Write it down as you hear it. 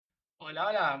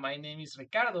Hola, hola. My name is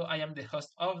Ricardo. I am the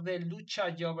host of the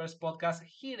Lucha Jovers podcast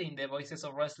here in the Voices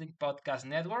of Wrestling podcast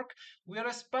network. We are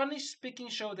a Spanish speaking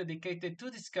show dedicated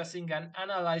to discussing and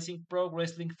analyzing pro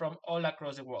wrestling from all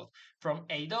across the world. From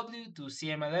AEW to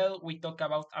CMLL, we talk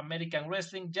about American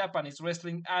wrestling, Japanese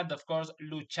wrestling, and of course,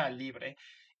 Lucha Libre.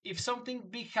 If something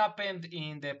big happened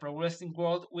in the pro wrestling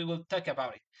world, we will talk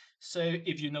about it. So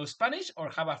if you know Spanish or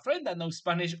have a friend that knows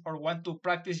Spanish or want to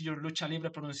practice your Lucha Libre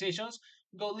pronunciations,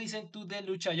 go listen to the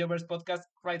Lucha Jovers podcast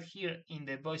right here in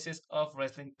the Voices of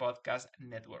Wrestling Podcast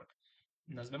Network.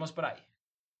 Nos vemos por ahí.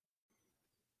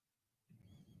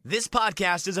 This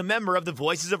podcast is a member of the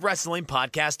Voices of Wrestling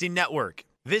Podcasting Network.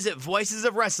 Visit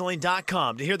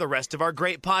voicesofwrestling.com to hear the rest of our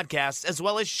great podcasts, as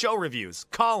well as show reviews,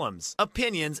 columns,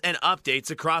 opinions, and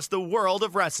updates across the world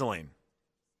of wrestling.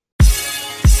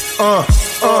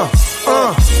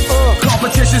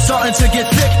 Competition starting to get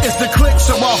thick, it's the click,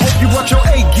 so I hope you watch your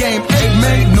A game. A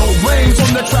made no rains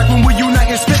on the track when we unite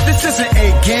and spit. This isn't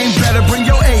A game, better bring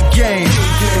your A game.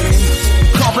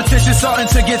 Competition starting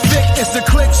to get thick, it's the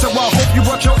click, so I hope you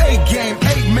watch your A game.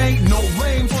 A made no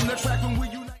rains on the track when we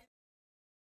unite.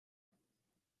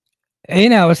 Hey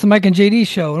now, it's the Mike and JD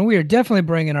show, and we are definitely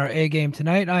bringing our A game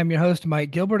tonight. I'm your host,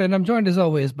 Mike Gilbert, and I'm joined as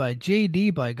always by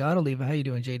JD by God Oliva. How you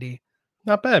doing, JD?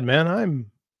 Not bad, man.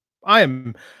 I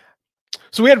am.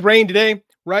 So we had rain today,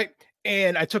 right?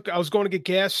 And I was going to get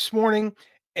gas this morning,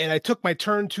 and I took my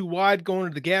turn too wide going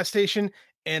to the gas station,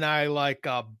 and I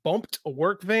bumped a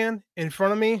work van in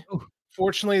front of me. Ooh.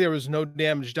 Fortunately, there was no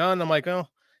damage done. I'm like, oh,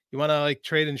 you want to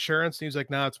trade insurance? And he was like,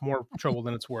 no, it's more trouble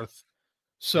than it's worth.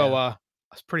 So I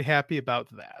was pretty happy about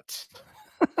that.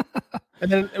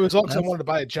 And then it was all because I wanted to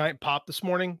buy a giant pop this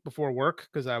morning before work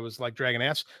because I was dragging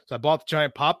ass. So I bought the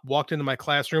giant pop, walked into my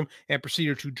classroom, and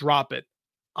proceeded to drop it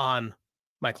on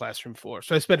my classroom floor.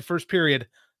 So I spent the first period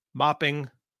mopping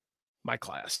my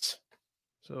class.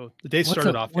 So the day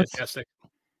started off fantastic.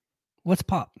 What's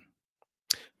pop?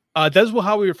 That's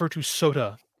how we refer to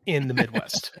soda in the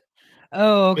Midwest.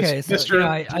 Oh, okay.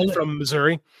 Mr. I'm from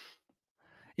Missouri.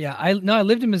 Yeah, I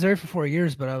lived in Missouri for 4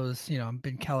 years, but I was, I've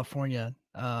been in California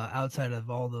outside of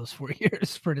all those 4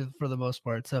 years for the most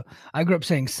part. So I grew up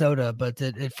saying soda, but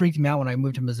it freaked me out when I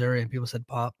moved to Missouri and people said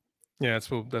pop. Yeah,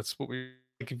 that's what we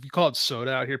if you call it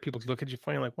soda out here, people look at you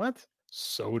funny, like, what?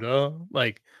 Soda?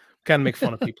 Kind of make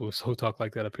fun of people who talk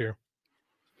like that up here.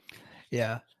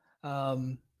 Yeah.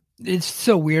 It's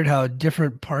so weird how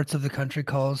different parts of the country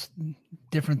calls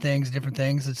different things.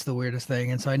 It's the weirdest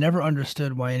thing. And so I never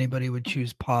understood why anybody would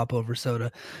choose pop over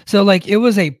soda. So it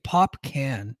was a pop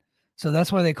can. So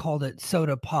that's why they called it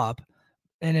soda pop.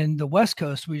 And in the West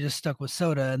Coast, we just stuck with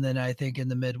soda. And then I think in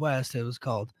the Midwest, it was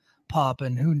called pop.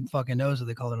 And who fucking knows what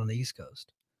they called it on the East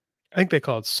Coast? I think they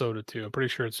call it soda too. I'm pretty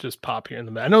sure it's just pop here in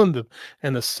the. I know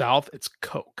in the South, it's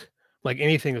Coke.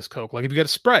 Anything is Coke. If you got a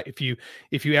Sprite, if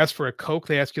you ask for a Coke,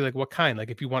 they ask you what kind.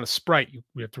 If you want a Sprite,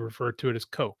 we have to refer to it as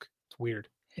Coke. It's weird.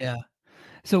 Yeah.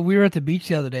 So we were at the beach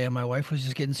the other day and my wife was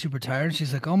just getting super tired.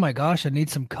 She's like, oh my gosh, I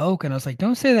need some Coke. And I was like,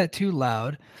 don't say that too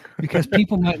loud because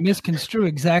people might misconstrue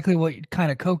exactly what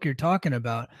kind of Coke you're talking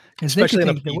about. Especially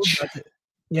on the beach.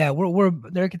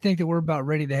 They could think that we're about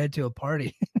ready to head to a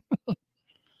party.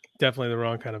 Definitely the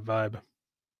wrong kind of vibe.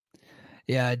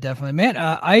 Yeah, definitely, man.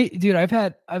 I've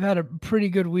had a pretty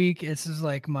good week. This is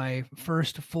my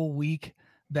first full week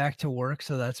back to work,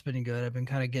 so that's been good. I've been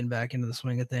kind of getting back into the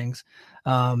swing of things.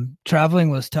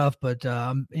 Traveling was tough, but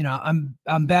I'm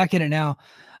back in it now.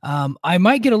 I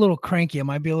might get a little cranky. I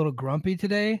might be a little grumpy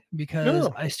today because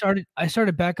I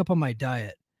started back up on my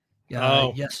diet.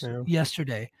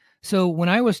 Yesterday. So when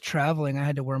I was traveling, I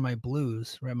had to wear my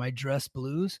blues, right? My dress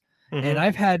blues. Mm-hmm. And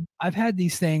I've had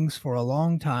these things for a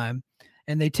long time.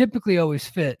 And they typically always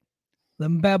fit.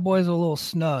 Them bad boys are a little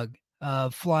snug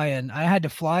flying. I had to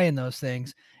fly in those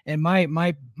things. And my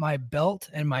belt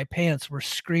and my pants were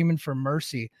screaming for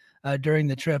mercy during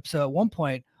the trip. So at one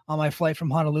point on my flight from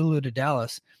Honolulu to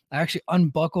Dallas, I actually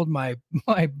unbuckled my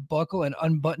buckle and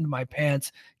unbuttoned my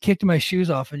pants, kicked my shoes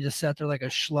off, and just sat there like a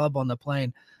schlub on the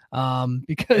plane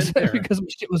because my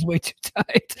shit was way too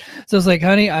tight. So I was like,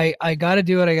 honey, I got to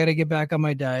do it. I got to get back on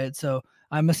my diet. So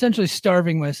I'm essentially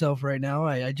starving myself right now.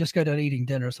 I just got done eating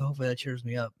dinner, so hopefully that cheers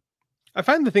me up. I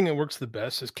find the thing that works the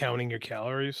best is counting your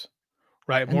calories,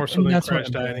 right? More so than crash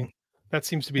dieting. That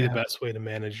seems to be the best way to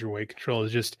manage your weight control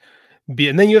is just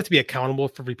and then you have to be accountable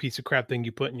for every piece of crap thing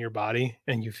you put in your body,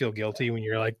 and you feel guilty when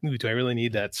you're like, ooh, do I really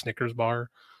need that Snickers bar?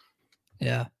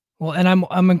 Yeah. Well, and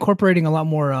I'm incorporating a lot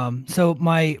more. So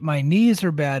my knees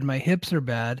are bad, my hips are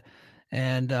bad.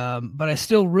 And, but I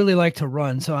still really like to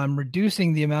run. So I'm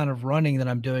reducing the amount of running that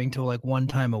I'm doing to one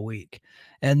time a week.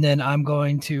 And then I'm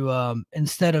going to,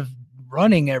 instead of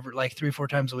running every like 3-4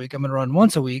 times a week. I'm going to run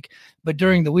once a week, but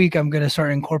during the week, I'm going to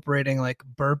start incorporating like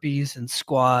burpees and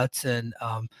squats and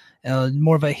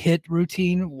more of a HIIT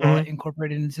routine while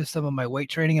incorporating into some of my weight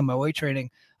training. And my weight training,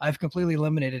 I've completely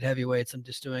eliminated heavy weights. I'm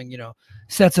just doing,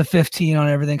 sets of 15 on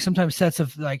everything. Sometimes sets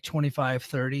of like 25,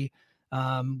 30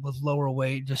 with lower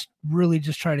weight, just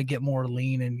trying to get more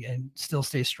lean and still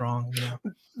stay strong.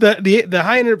 The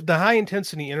high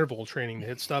intensity interval training, the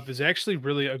HIIT stuff, is actually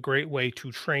really a great way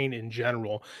to train in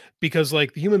general, because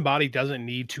like the human body doesn't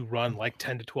need to run like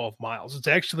 10 to 12 miles. It's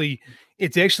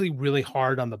actually really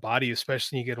hard on the body,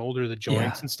 especially when you get older, the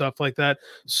joints and stuff like that.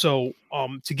 So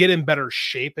to get in better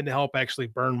shape and to help actually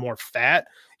burn more fat,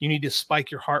 you need to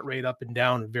spike your heart rate up and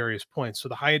down at various points. So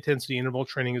the high intensity interval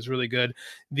training is really good.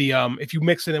 The if you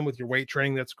mix it in with your weight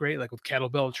training, that's great. Like with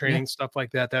kettlebell training, stuff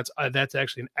like that. That's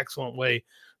actually an excellent way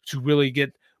to really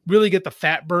get the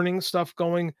fat burning stuff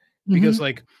going, because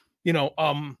like,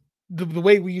 the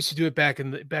way we used to do it back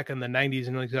in the 90s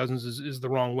and early 2000s is the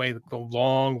wrong way. The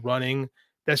long running,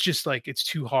 that's just like, it's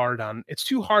too hard on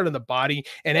the body.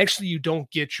 And actually you don't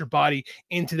get your body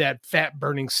into that fat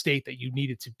burning state that you need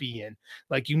it to be in.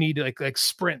 Like you need like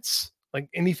sprints, like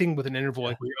anything with an interval,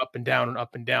 like where you're up and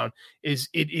down is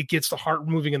it gets the heart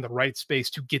moving in the right space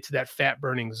to get to that fat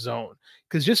burning zone.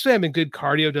 Because just having good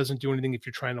cardio doesn't do anything if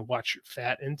you're trying to watch your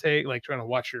fat intake, like trying to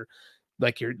watch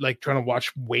trying to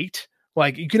watch weight.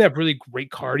 Like you can have really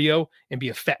great cardio and be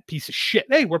a fat piece of shit.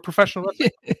 Hey, we're professional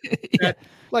wrestlers.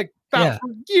 For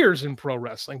years in pro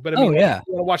wrestling. But I mean, you want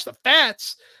to watch the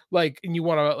fats, like, and you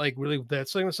want to like really that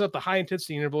stuff, the high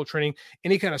intensity interval training,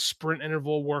 any kind of sprint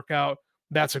interval workout.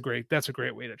 That's a great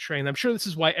way to train. I'm sure this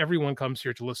is why everyone comes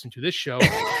here to listen to this show,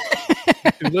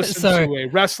 to listen to a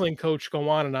wrestling coach go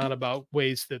on and on about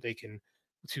ways that they can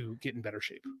to get in better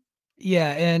shape.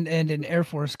 Yeah, and an Air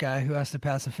Force guy who has to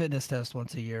pass a fitness test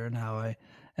once a year, and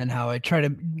how I try to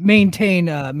maintain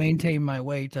my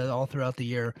weight all throughout the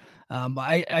year.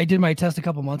 I did my test a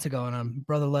couple months ago, and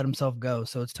brother let himself go,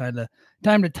 so it's time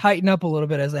to tighten up a little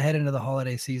bit as I head into the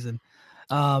holiday season.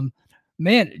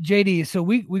 Man, JD, so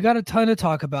we got a ton to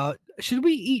talk about. Should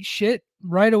we eat shit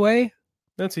right away?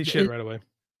 Let's eat shit right away.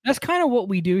 That's kind of what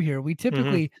we do here. We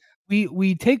typically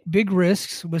we take big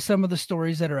risks with some of the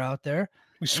stories that are out there.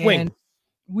 We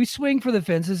swing for the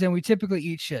fences, and we typically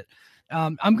eat shit.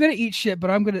 I'm going to eat shit, but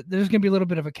there's going to be a little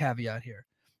bit of a caveat here.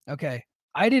 Okay.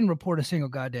 I didn't report a single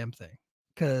goddamn thing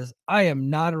because I am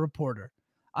not a reporter.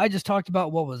 I just talked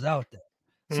about what was out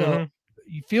there. So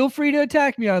you feel free to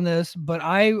attack me on this, but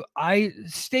I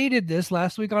stated this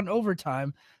last week on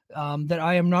Overtime, that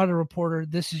I am not a reporter.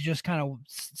 This is just kind of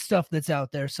stuff that's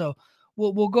out there. So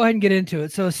we'll go ahead and get into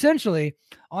it. So essentially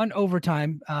on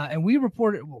Overtime, and we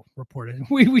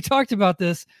we talked about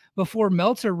this before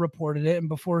Meltzer reported it and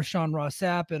before Sean Ross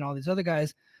Sapp and all these other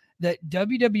guys, that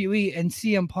WWE and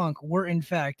CM Punk were in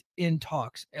fact in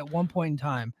talks at one point in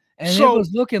time. And it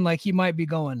was looking like he might be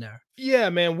going there. Yeah,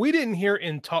 man. We didn't hear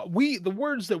in talk. The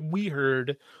words that we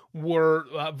heard were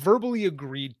verbally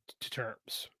agreed to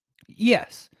terms.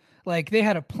 Yes. Like they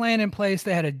had a plan in place.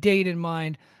 They had a date in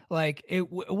mind. Like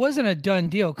it wasn't a done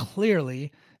deal,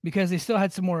 clearly, because they still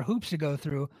had some more hoops to go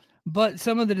through. But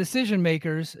some of the decision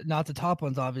makers, not the top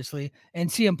ones, obviously, and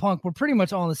CM Punk were pretty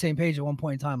much all on the same page at one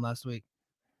point in time last week.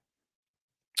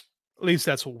 At least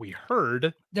that's what we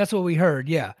heard. That's what we heard.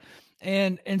 Yeah.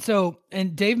 And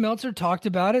Dave Meltzer talked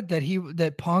about it,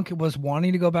 that Punk was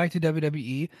wanting to go back to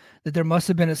WWE, that there must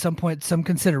have been at some point some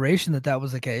consideration that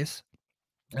was the case,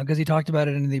 because he talked about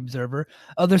it in the Observer.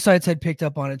 Other sites had picked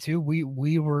up on it too.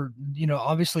 We were,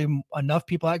 obviously enough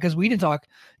people out, because we didn't talk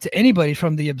to anybody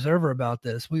from the Observer about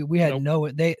this. We had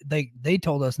they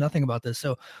told us nothing about this.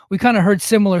 So we kind of heard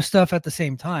similar stuff at the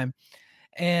same time.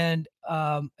 And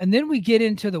then we get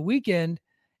into the weekend,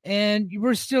 and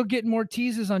we're still getting more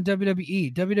teases on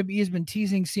WWE. WWE has been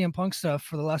teasing CM Punk stuff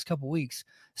for the last couple of weeks,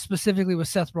 specifically with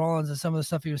Seth Rollins and some of the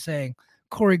stuff he was saying.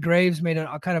 Corey Graves made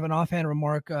a kind of an offhand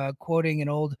remark, quoting an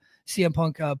old CM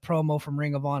Punk promo from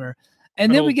Ring of Honor.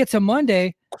 And then we get to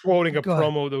Monday. Quoting a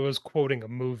promo that was quoting a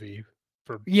movie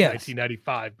for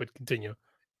 1995, but continue.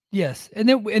 Yes. And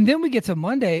then we get to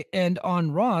Monday, and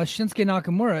on Raw, Shinsuke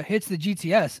Nakamura hits the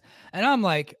GTS. And I'm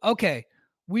like, okay,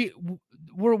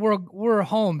 we're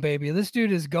home, baby. This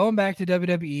dude is going back to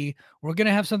WWE. We're going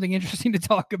to have something interesting to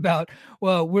talk about.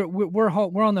 Well, we're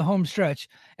on the home stretch.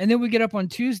 And then we get up on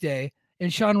Tuesday,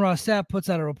 and Sean Ross Sapp puts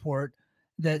out a report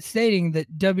stating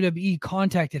that WWE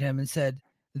contacted him and said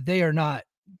they are not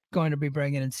going to be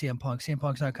bringing in CM Punk. CM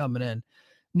Punk's not coming in.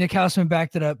 Nick Hausman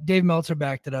backed it up. Dave Meltzer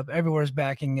backed it up. Everywhere's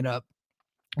backing it up.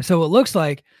 So it looks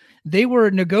like they were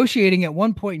negotiating at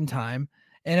one point in time.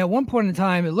 And at one point in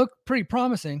time, it looked pretty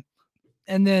promising.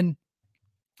 And then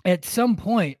at some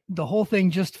point, the whole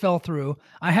thing just fell through.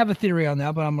 I have a theory on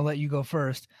that, but I'm going to let you go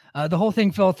first. The whole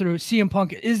thing fell through. CM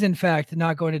Punk is, in fact,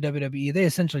 not going to WWE. They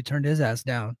essentially turned his ass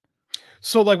down.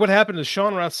 So, like, what happened is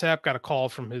Sean Ross Sapp got a call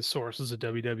from his sources at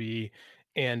WWE,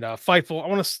 and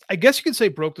Fightful, I guess you could say,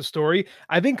 broke the story.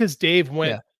 I think because Dave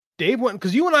went,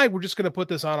 because you and I were just going to put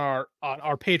this on our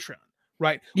Patreon,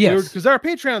 right? Yes. Because our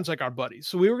Patreon's like our buddies.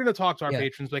 So we were going to talk to our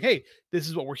patrons, like, hey, this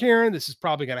is what we're hearing. This is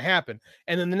probably going to happen.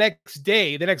 And then the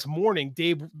next morning,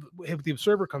 Dave with the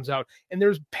Observer comes out, and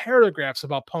there's paragraphs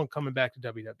about Punk coming back to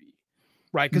WWE.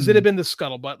 Right, because it had been the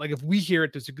scuttlebutt. Like, if we hear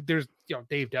it, there's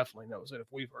Dave definitely knows it if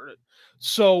we've heard it.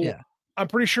 So I'm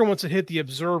pretty sure once it hit the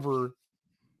Observer,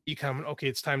 you come, okay,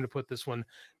 it's time to put this one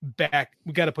back.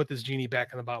 We got to put this genie back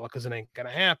in the bottle because it ain't gonna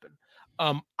happen.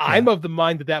 I'm of the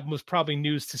mind that was probably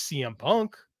news to CM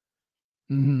Punk,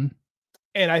 and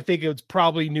I think it's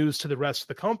probably news to the rest of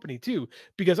the company too,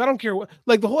 because I don't care what.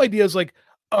 Like, the whole idea is like,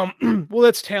 well,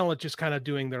 that's talent just kind of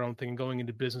doing their own thing and going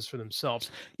into business for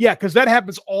themselves. Yeah, because that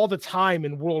happens all the time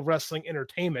in World Wrestling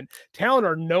Entertainment. Talent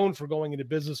are known for going into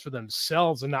business for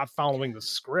themselves and not following the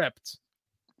script.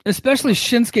 Especially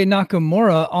Shinsuke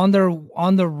Nakamura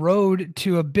on the road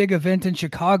to a big event in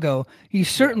Chicago. He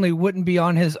certainly wouldn't be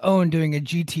on his own doing a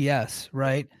GTS,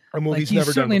 right? Like, he's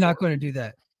never certainly not going to do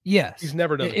that. Yes, he's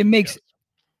never done. It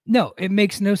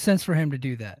makes no sense for him to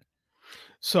do that.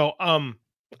 So,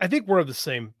 I think we're of the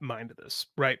same mind of this,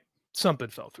 right? Something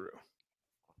fell through.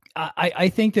 I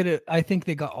think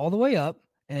they got all the way up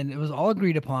and it was all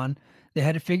agreed upon. They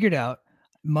had it figured out.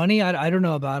 Money, I don't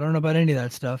know about. I don't know about any of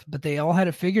that stuff, but they all had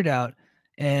it figured out.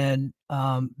 And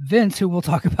Vince, who we'll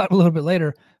talk about a little bit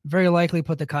later, very likely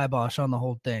put the kibosh on the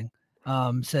whole thing.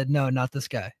 Said, no, not this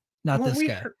guy.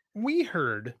 We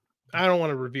heard, I don't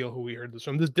want to reveal who we heard this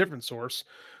from, this different source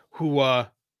who,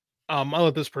 I'll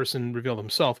let this person reveal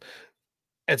himself.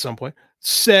 At some point,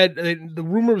 said the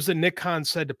rumor was that Nick Khan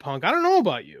said to Punk, I don't know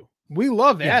about you. We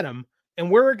love Adam, and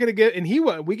we're going to get, and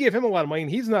we gave him a lot of money,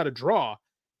 and he's not a draw.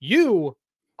 You,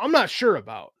 I'm not sure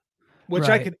about, which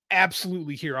I could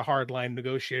absolutely hear a hardline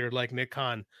negotiator like Nick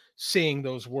Khan saying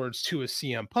those words to a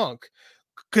CM Punk.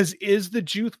 Because is the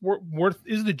juice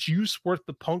worth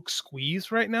the Punk squeeze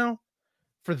right now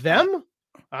for them?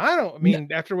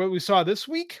 After what we saw this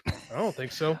week, I don't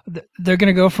think so. They're going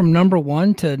to go from number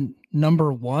one to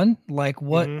number one. Like,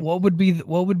 what would be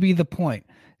the point?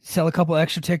 Sell a couple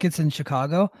extra tickets in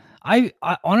Chicago. I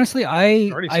honestly,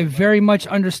 I very much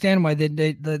understand why they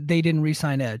didn't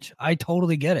re-sign Edge. I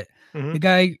totally get it. The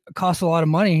guy costs a lot of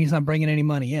money. He's not bringing any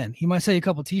money in. He might sell you a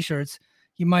couple t-shirts.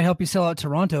 He might help you sell out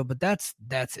Toronto, but that's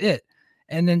it.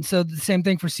 And then, so the same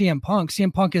thing for CM Punk.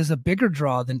 CM Punk is a bigger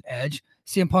draw than Edge.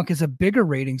 CM Punk is a bigger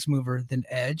ratings mover than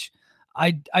Edge.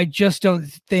 I just don't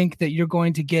think that you're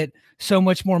going to get so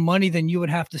much more money than you would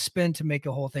have to spend to make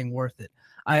a whole thing worth it.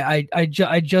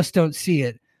 I just don't see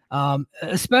it,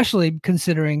 especially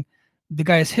considering the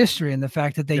guy's history and the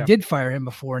fact that they did fire him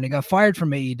before, and he got fired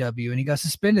from AEW and he got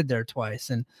suspended there twice.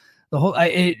 And the whole,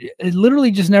 it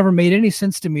literally just never made any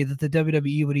sense to me that the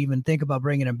WWE would even think about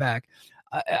bringing him back.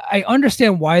 I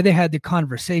understand why they had the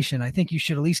conversation. I think you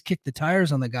should at least kick the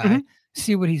tires on the guy,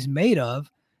 see what he's made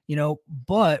of,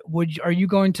 but are you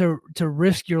going to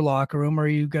risk your locker room? Or are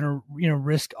you going to,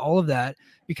 risk all of that?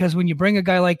 Because when you bring a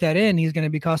guy like that in, he's going to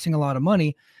be costing a lot of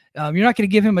money. You're not going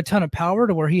to give him a ton of power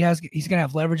to where he's going to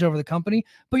have leverage over the company,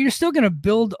 but you're still going to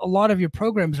build a lot of your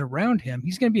programs around him.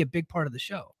 He's going to be a big part of the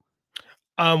show.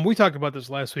 We talked about this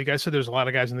last week. I said there's a lot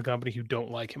of guys in the company who don't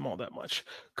like him all that much.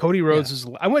 Cody Rhodes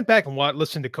I went back and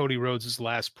listened to Cody Rhodes'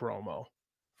 last promo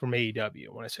from AEW.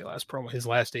 When I say last promo, his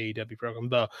last AEW program,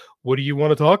 the "What do you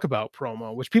want to talk about?"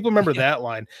 promo, which people remember that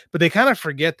line, but they kind of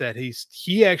forget that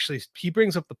he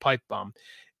brings up the pipe bomb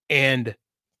and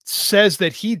says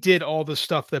that he did all the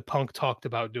stuff that Punk talked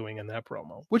about doing in that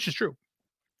promo, which is true.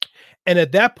 And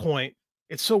at that point,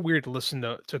 it's so weird to listen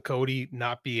to Cody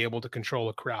not be able to control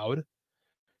a crowd.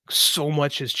 So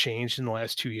much has changed in the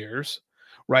last 2 years,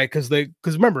 right? Because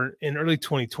remember, in early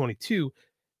 2022,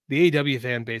 the AEW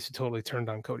fan base had totally turned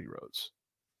on Cody Rhodes,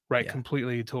 right?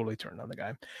 Completely, totally turned on the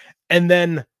guy. And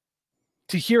then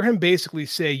to hear him basically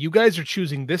say, you guys are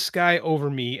choosing this guy over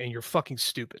me and you're fucking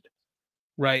stupid,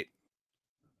 right?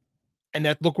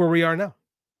 And look where we are now.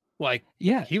 Like,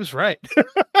 he was right.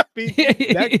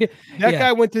 that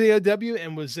guy went to the AEW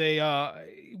and was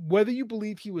whether you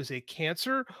believe he was a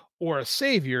cancer or a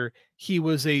savior, he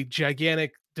was a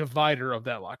gigantic divider of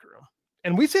that locker room.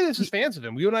 And we say this as fans of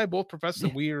him. You and I both profess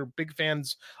that we are big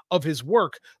fans of his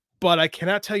work, but I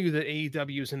cannot tell you that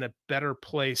AEW is in a better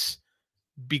place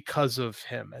because of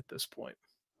him at this point.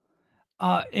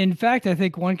 In fact, I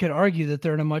think one could argue that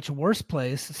they're in a much worse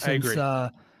place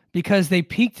since because they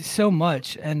peaked so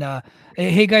much. And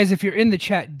hey guys, if you're in the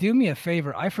chat, do me a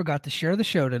favor. I forgot to share the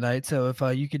show tonight, so if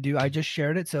you could I just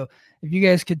shared it. So if you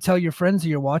guys could tell your friends that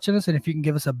you're watching us, and if you can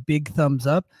give us a big thumbs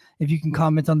up, if you can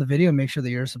comment on the video, and make sure that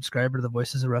you're a subscriber to the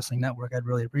Voices of Wrestling Network, I'd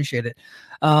really appreciate it.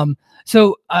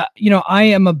 So I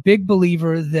am a big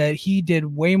believer that he did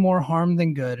way more harm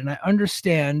than good, and I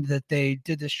understand that they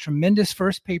did this tremendous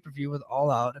first pay-per-view with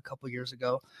All Out a couple years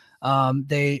ago.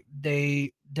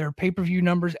 Their pay-per-view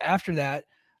numbers after that,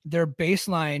 their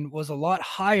baseline was a lot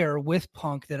higher with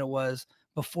Punk than it was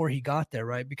before he got there,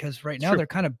 right? Because right now they're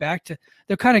kind of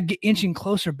inching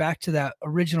closer back to that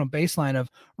original baseline of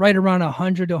right around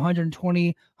 100 to 120,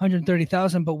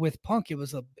 130,000. But with Punk, it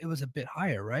was a bit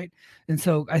higher, right? And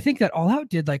so I think that All Out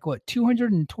did like what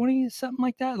 220 something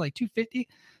like that, like 250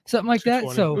 something like that.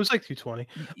 So it was like 220.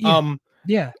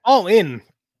 Yeah.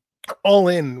 All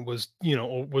in was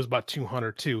about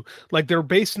 200 too. Like their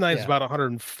baseline is about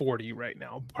 140 right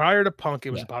now. Prior to Punk,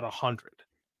 it was about 100.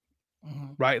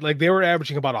 Right, like they were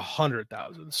averaging about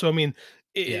 100,000. So I mean,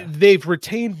 they've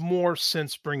retained more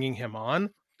since bringing him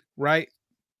on, right?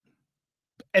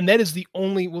 And that is the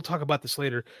only. We'll talk about this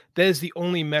later. That is the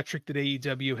only metric that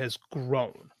AEW has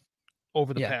grown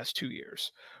over the past 2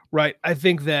 years, right? I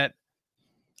think that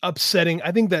upsetting.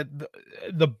 I think that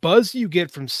the buzz you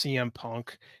get from CM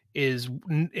Punk is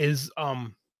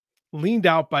leaned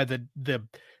out by the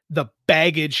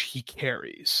baggage he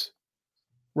carries,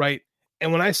 right?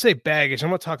 And when I say baggage,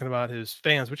 I'm not talking about his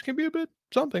fans, which can be a bit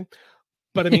something,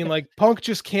 but I mean like Punk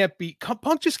just can't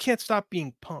stop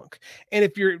being Punk. And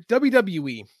if you're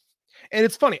WWE, and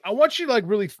it's funny, I want you to like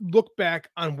really look back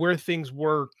on where things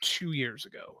were 2 years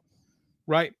ago,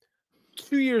 right?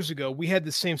 2 years ago, we had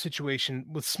the same situation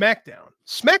with SmackDown.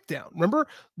 Remember?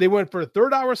 They went for a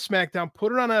third hour SmackDown,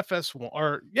 put it on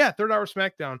FS1, third hour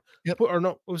SmackDown.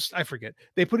 I forget.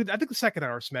 They put it, I think the second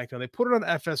hour SmackDown, they put it on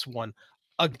FS1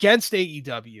 against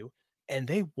AEW, and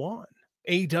they won.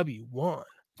 AEW won.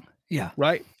 Yeah.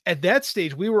 Right? At that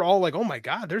stage, we were all like, oh my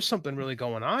God, there's something really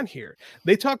going on here.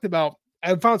 They talked about,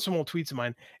 I found some old tweets of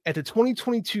mine, at the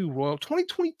 2022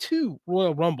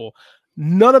 Royal Rumble,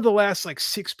 none of the last like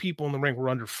 6 people in the ring were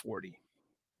under 40.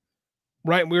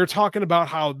 Right? We were talking about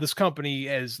how this company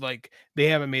is like, they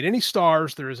haven't made any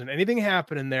stars. There isn't anything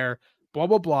happening there, blah,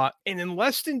 blah, blah. And in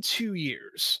less than 2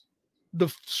 years,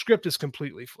 the script is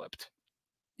completely flipped.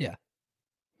 Yeah.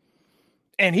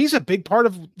 And he's a big part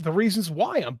of the reasons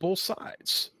why on both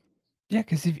sides. Yeah,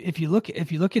 because if you look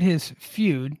at his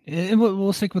feud, and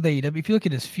we'll stick with AEW. If you look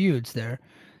at his feuds there,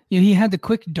 he had the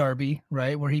quick Darby,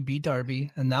 right, where he beat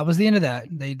Darby, and that was the end of that.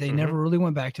 They never really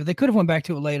went back to it. They could have went back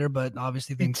to it later, but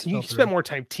obviously things. He spent more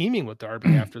time teaming with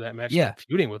Darby after that match than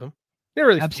feuding with him. They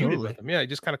really feuded with him. Yeah, he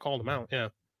just kind of called him out. Yeah.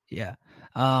 Yeah.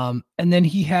 And then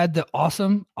he had the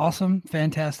awesome,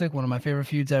 fantastic, one of my favorite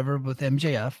feuds ever with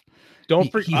MJF.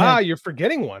 You're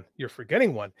forgetting one.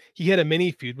 He had a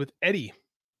mini feud with Eddie.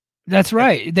 That's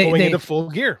right. They into Full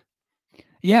Gear.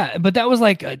 Yeah, but that was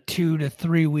like a 2 to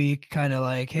 3 week kind of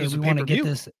like, hey, we want to get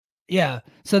this. Yeah.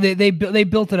 So they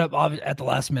built it up at the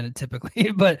last minute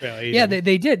typically, but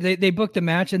they did. They booked a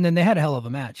match, and then they had a hell of a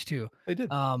match too. They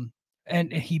did.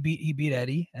 And he beat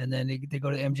Eddie, and then they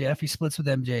go to MJF. He splits with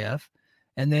MJF,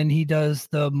 and then he does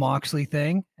the Moxley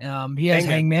thing. He has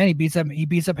Hangman. He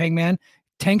beats up Hangman,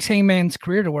 tanks Hangman's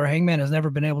career to where Hangman has never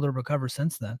been able to recover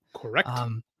since then. Correct.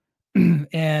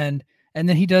 And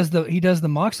then he does the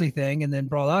Moxley thing, and then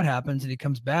Brawl Out happens, and he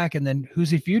comes back, and then who's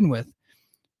he feuding with?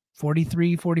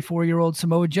 43, 44-year-old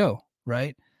Samoa Joe,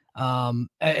 right?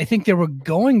 I think they were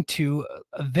going to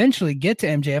eventually get to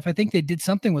MJF. I think they did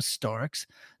something with Starks.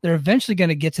 They're eventually going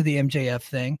to get to the MJF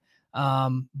thing,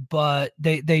 but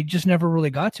they just never really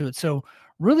got to it. So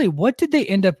really, what did they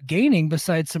end up gaining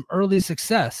besides some early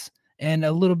success and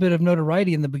a little bit of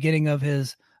notoriety in the beginning of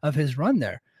his run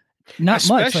there? Not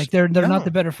much. Like they're not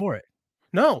the better for it.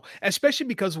 No, especially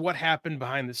because of what happened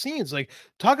behind the scenes. Like,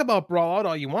 talk about Brawl Out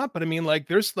all you want, but I mean, like,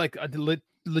 there's like a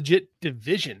legit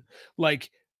division.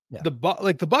 Like, the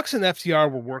Bucks and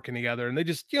FTR were working together, and they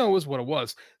just, it was what it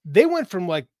was. They went from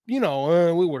like, we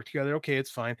work together, okay,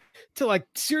 it's fine, to like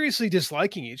seriously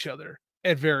disliking each other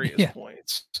at various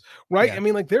points, right? Yeah. I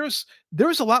mean, like, there's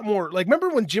a lot more. Like, remember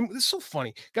when this is so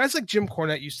funny. Guys like Jim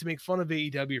Cornette used to make fun of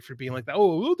AEW for being like,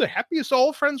 oh, the happiest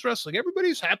all friends wrestling.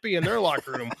 Everybody's happy in their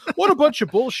locker room. What a bunch of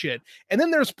bullshit. And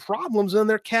then there's problems, and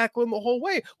they're cackling the whole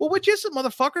way. Well, which is it,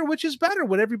 motherfucker? Which is better,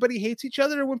 when everybody hates each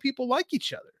other or when people like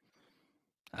each other?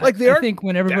 Like I think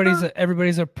when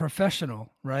everybody's a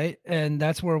professional, right? And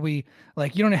that's where we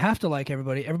like, you don't have to like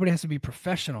everybody. Everybody has to be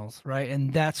professionals, right?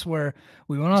 And that's where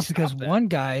we went off because one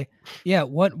guy,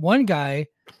 one guy,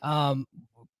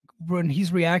 when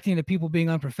he's reacting to people being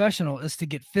unprofessional is to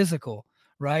get physical,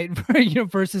 right?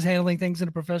 Versus handling things in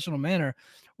a professional manner,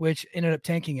 which ended up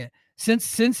tanking it.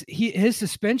 Since his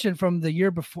suspension from the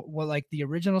year before, well, like the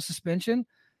original suspension,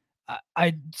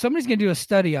 somebody's gonna do a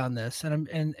study on this, and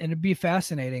it'd be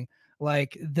fascinating,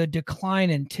 like the decline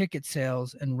in ticket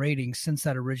sales and ratings since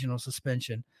that original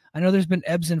suspension. I know there's been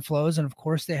ebbs and flows, and of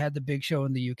course they had the big show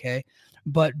in the UK,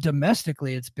 but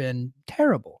domestically it's been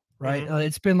terrible, right? Mm-hmm.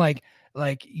 It's been like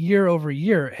year over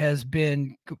year has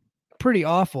been pretty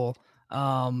awful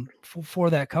for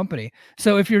that company.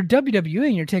 So if you're WWE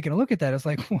and you're taking a look at that, it's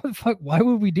like, what the fuck? Why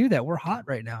would we do that? We're hot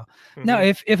right now. Mm-hmm. Now,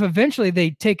 if eventually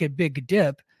they take a big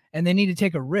dip and they need to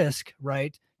take a risk,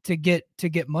 right, to get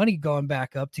money going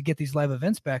back up, to get these live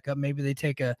events back up, maybe they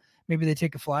take a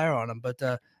flyer on them.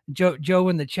 But Joe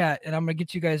in the chat, and I'm gonna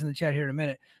get you guys in the chat here in a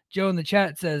minute. Joe in the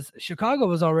chat says Chicago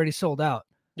was already sold out.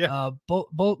 Yeah.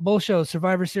 Both shows,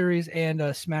 Survivor Series and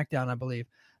SmackDown, I believe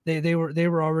they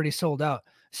were already sold out.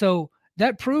 So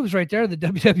that proves right there that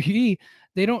WWE,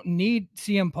 they don't need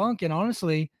CM Punk, and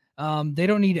honestly, they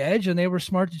don't need Edge, and they were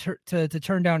smart to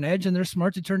turn down Edge, and they're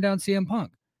smart to turn down CM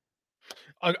Punk.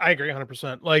 I agree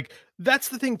 100%. Like, that's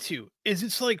the thing too, is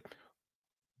it's like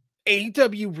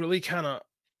AEW really kind of,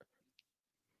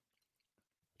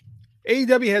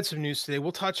 AEW had some news today.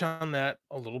 We'll touch on that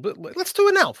a little bit later. Let's do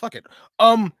it now. Fuck it.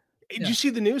 Did you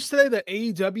see the news today that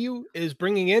AEW is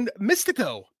bringing in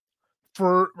Mystico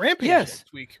for Rampage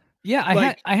next week?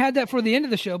 Yeah, I had that for the end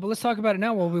of the show, but let's talk about it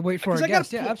now while we wait for our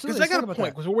guest. Yeah, absolutely. Because I got a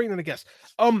point, because we're waiting on a guest.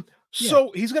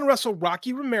 So he's going to wrestle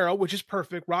Rocky Romero, which is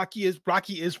perfect. Rocky is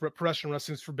professional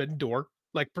wrestling's forbidden door,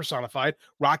 like personified.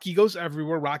 Rocky goes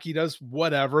everywhere. Rocky does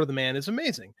whatever. The man is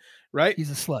amazing, right? He's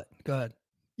a slut. Go ahead.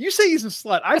 You say he's a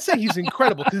slut. I say he's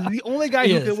incredible because he's the only guy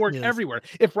who can work everywhere.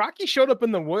 If Rocky showed up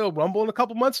in the Royal Rumble in a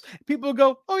couple months, people would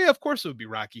go, "Oh yeah, of course it would be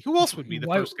Rocky. Who else would be the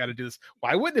first guy to do this?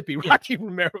 Why wouldn't it be Rocky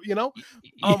Romero?" You know?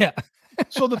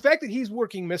 So the fact that he's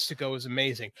working Mystico is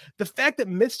amazing. The fact that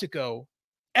Mystico,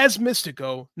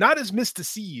 not as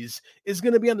Mystices, is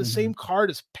going to be on the same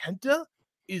card as Penta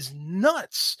is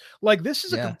nuts. Like, this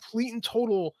is a complete and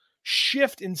total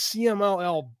shift in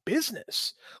CMLL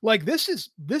business. Like, this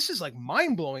is like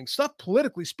mind-blowing stuff,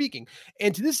 politically speaking.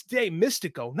 And to this day,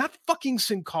 Mystico, not fucking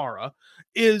Sin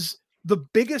is the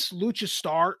biggest lucha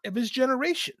star of his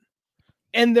generation.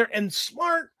 And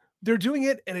they're doing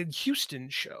it at a Houston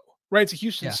show, right? It's a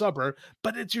Houston suburb,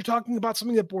 but you're talking about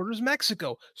something that borders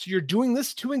Mexico. So you're doing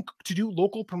this to do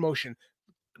local promotion.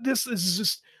 This is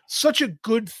just such a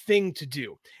good thing to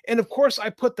do. And of course,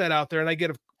 I put that out there, and I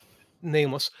get a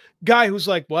nameless guy who's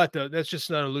like, "What? That's just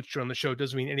not a lucha on the show. It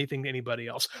doesn't mean anything to anybody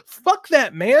else." Fuck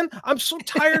that, man. I'm so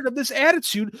tired of this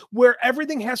attitude where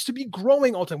everything has to be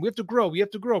growing all the time. We have to grow. We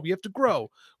have to grow. We have to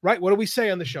grow. Right? What do we say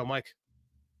on the show, Mike?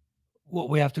 Well,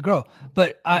 we have to grow.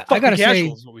 But I gotta say,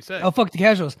 what we say. Oh, fuck the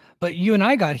casuals. But you and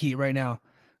I got heat right now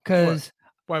because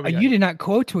you did not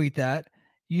quote tweet that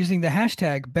using the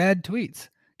hashtag bad tweets.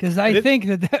 Because I think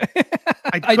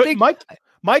that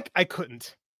Mike, I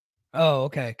couldn't. Oh,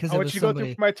 okay. Because I want you to go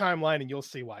through my timeline and you'll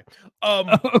see why.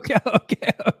 Okay.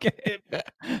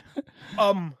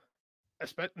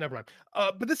 Never mind.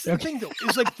 But this is the thing, though.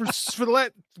 Is like for the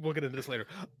last, we'll get into this later.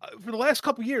 For the last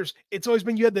couple years, it's always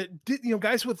been you had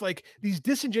guys with like these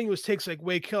disingenuous takes, like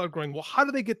Wade Keller, going, "Well, how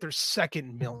do they get their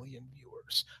 2nd million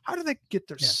viewers? How do they get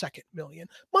their 2nd million?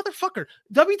 Motherfucker,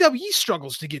 WWE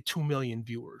struggles to get 2 million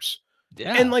viewers."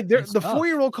 Yeah, and like the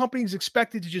 4-year-old company is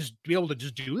expected to just be able to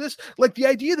just do this. Like, the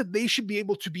idea that they should be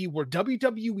able to be where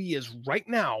WWE is right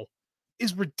now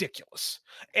is ridiculous.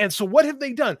 And so what have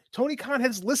they done? Tony Khan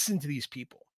has listened to these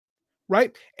people,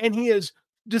 right? And he has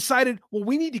decided, well,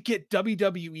 we need to get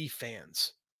WWE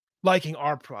fans liking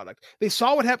our product. They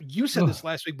saw what happened. You said this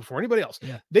last week before anybody else.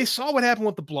 Yeah. They saw what happened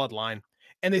with the Bloodline.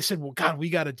 And they said, well, God, we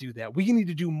got to do that. We need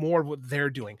to do more of what they're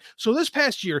doing. So this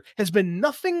past year has been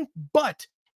nothing but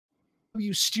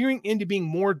you steering into being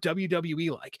more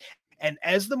WWE like. And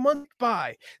as the month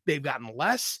by, they've gotten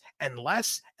less and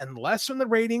less and less on the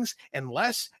ratings, and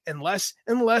less and less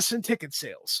and less in ticket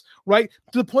sales, right?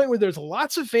 To the point where there's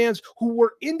lots of fans who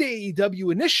were into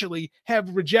AEW initially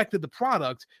have rejected the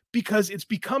product because it's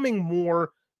becoming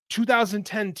more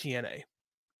 2010 TNA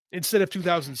instead of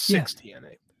 2006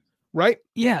 TNA. Right?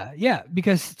 Yeah,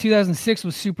 because 2006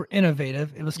 was super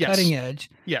innovative. It was cutting edge.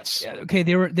 Yes. Okay,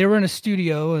 they were in a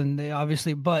studio, and they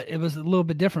obviously, but it was a little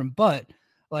bit different. But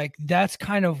like, that's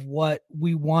kind of what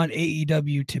we want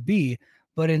AEW to be.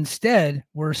 but instead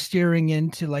we're steering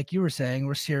into, like you were saying,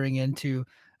 we're steering into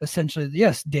essentially,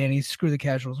 yes, Danny, screw the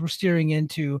casuals. We're steering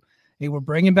into, hey, we're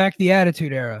bringing back the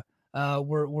Attitude Era.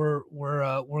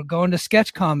 We're going to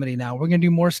sketch comedy now. We're going to do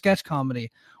more sketch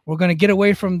comedy. We're going to get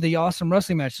away from the awesome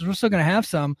wrestling matches. We're still going to have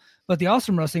some, but the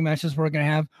awesome wrestling matches we're going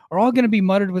to have are all going to be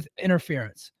muttered with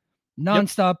interference,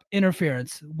 nonstop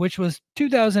interference, which was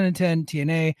 2010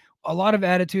 TNA, a lot of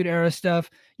Attitude Era stuff.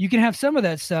 You can have some of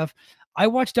that stuff. I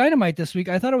watched Dynamite this week.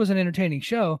 I thought it was an entertaining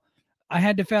show. I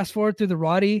had to fast forward through the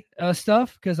Roddy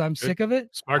stuff because I'm sick of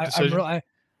it. Smart decision.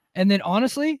 And then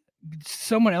honestly,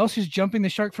 someone else who's jumping the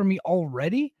shark for me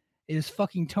already is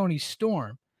fucking Toni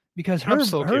Storm, because her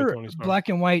black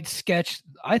and white sketch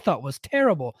I thought was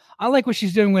terrible. I like what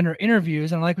she's doing in her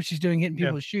interviews, and I like what she's doing hitting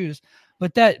people's shoes.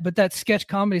 But that sketch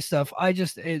comedy stuff,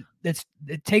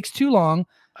 it takes too long.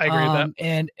 I agree with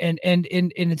that.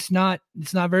 And it's not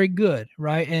very good,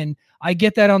 right? And I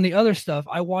get that on the other stuff.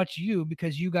 I watch you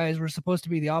because you guys were supposed to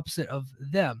be the opposite of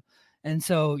them. And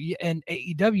so, and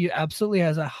AEW absolutely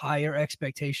has a higher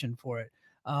expectation for it,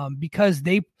 because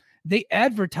they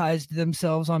advertised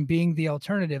themselves on being the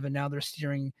alternative, and now they're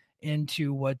steering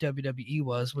into what WWE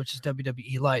was, which is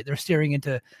WWE Light. They're steering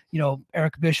into,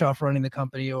 Eric Bischoff running the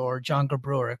company, or John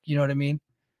Gabrurik. You know what I mean?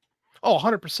 Oh,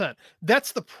 100%.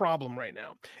 That's the problem right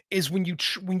now, is when you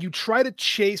try to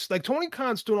chase, like Tony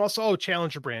Khan's doing also,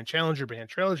 challenger brand.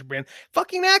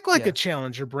 Fucking act like a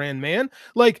challenger brand, man.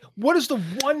 Like, what is the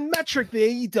one metric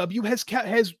the AEW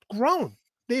has grown?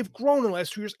 They've grown in the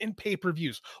last 2 years in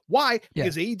pay-per-views. Why?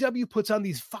 Because AEW puts on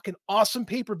these fucking awesome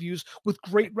pay-per-views with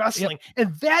great wrestling.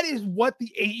 And that is what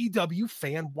the AEW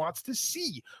fan wants to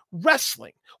see.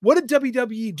 Wrestling. What did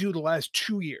WWE do the last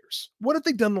 2 years? What have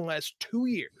they done the last 2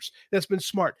 years that's been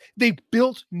smart? They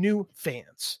built new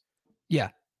fans. Yeah.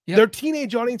 Yep. Their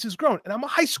teenage audience has grown. And I'm a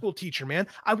high school teacher, man.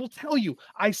 I will tell you,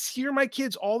 I hear my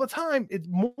kids all the time. It's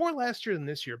more last year than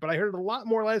this year, but I heard it a lot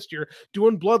more last year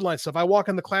doing bloodline stuff. I walk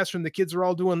in the classroom, the kids are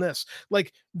all doing this.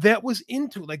 Like, that was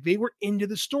into, like, they were into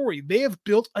the story. They have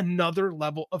built another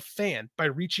level of fan by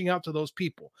reaching out to those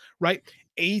people, right?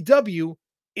 AEW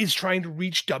is trying to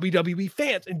reach WWE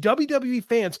fans, and WWE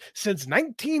fans since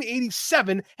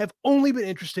 1987 have only been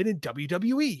interested in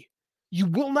WWE. You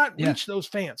will not reach those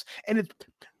fans. And it's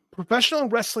professional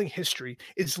wrestling history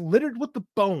is littered with the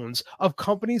bones of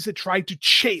companies that tried to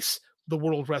chase the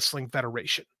World Wrestling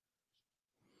Federation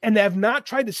and have not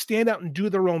tried to stand out and do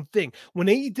their own thing. When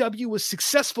AEW was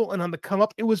successful and on the come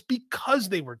up, it was because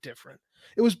they were different.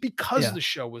 It was because the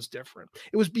show was different.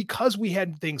 It was because we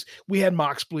had things, we had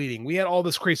Mox bleeding, we had all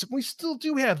this crazy, we still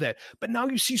do have that. But now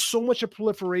you see so much a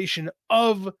proliferation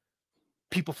of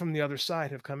people from the other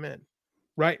side have come in.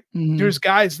 Right. Mm-hmm. There's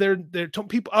guys there.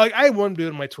 People. I had one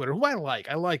dude on my Twitter who I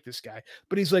like this guy,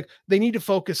 but he's like, they need to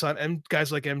focus on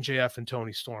guys like MJF and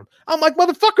Toni Storm. I'm like,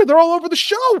 motherfucker, they're all over the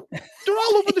show. They're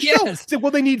all over the show. He said,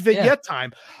 well, they need vignette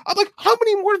time. I'm like, how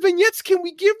many more vignettes can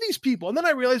we give these people? And then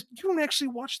I realized you don't actually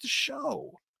watch the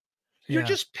show. You're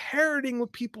just parroting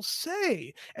what people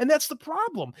say. And that's the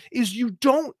problem, is you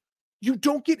don't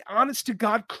get honest to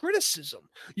God criticism.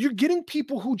 You're getting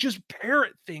people who just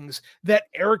parrot things that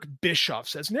Eric Bischoff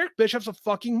says. And Eric Bischoff's a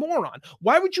fucking moron.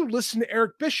 Why would you listen to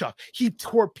Eric Bischoff? He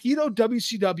torpedoed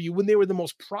WCW when they were the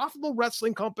most profitable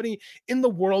wrestling company in the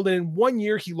world. And in 1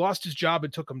 year, he lost his job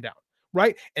and took him down.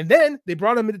 Right. And then they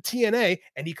brought him into TNA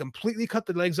and he completely cut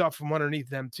the legs off from underneath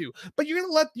them too. But you're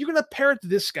going to parrot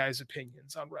this guy's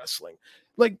opinions on wrestling.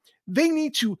 Like, they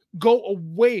need to go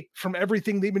away from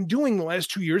everything they've been doing the last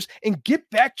 2 years and get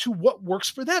back to what works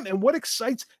for them and what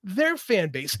excites their fan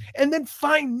base, and then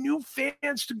find new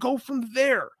fans to go from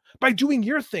there by doing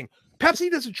your thing.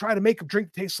 Pepsi doesn't try to make a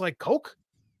drink taste like Coke.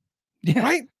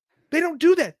 Right? They don't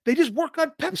do that. They just work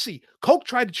on Pepsi. Coke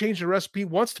tried to change the recipe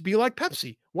once to be like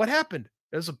Pepsi. What happened?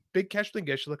 There's a big cash thing.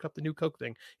 Guys should look up the new Coke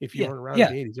thing. If you weren't around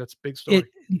in the 80s, that's a big story.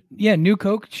 New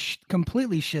Coke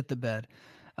completely shit the bed.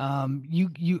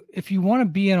 If you want to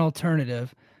be an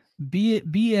alternative,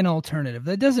 be an alternative.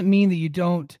 That doesn't mean that you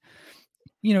don't,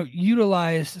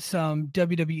 utilize some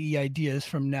WWE ideas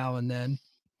from now and then.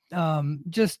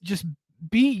 Just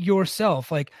be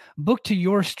yourself, like, book to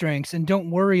your strengths, and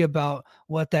don't worry about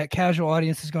what that casual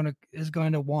audience is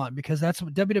going to want, because that's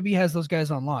what WWE has those guys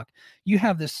on lock. You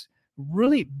have this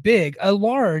really big, a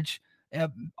large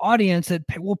audience that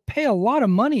will pay a lot of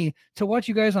money to watch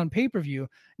you guys on pay-per-view.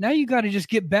 Now you got to just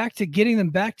get back to getting them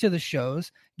back to the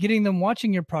shows, getting them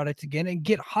watching your product again, and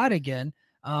get hot again.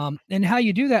 And how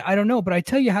you do that, I don't know, but I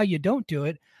tell you how you don't do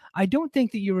it. I don't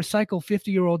think that you recycle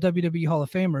 50-year-old WWE Hall of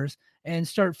Famers and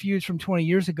start feuds from 20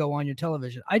 years ago on your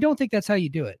television. I don't think that's how you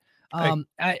do it.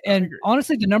 And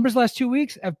honestly, the numbers last 2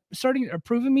 weeks are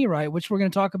proving me right, which we're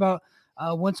going to talk about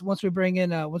once we bring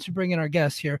in our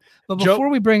guests here. But before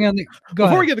we bring on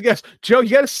before we get the guests, Joe,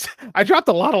 I dropped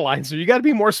a lot of lines, so you got to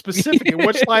be more specific in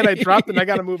which line I dropped, and I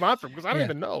got to move on from because I don't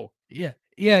even know. Yeah.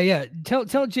 Tell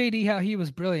JD how he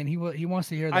was brilliant. He wants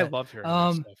to hear that. I love hearing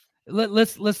that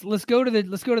stuff. Let's go to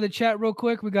the chat real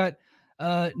quick. We got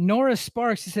Nora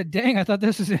Sparks. He said, "Dang, I thought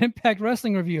this was an Impact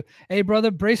Wrestling review." Hey,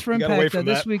 brother, brace for Impact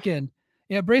this weekend.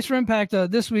 Yeah, brace for Impact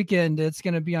this weekend. It's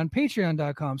going to be on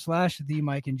patreon.com/The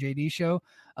Mike and JD Show.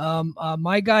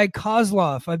 My guy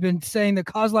Kozlov, I've been saying that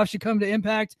Kozlov should come to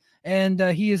Impact, and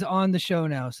he is on the show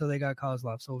now. So they got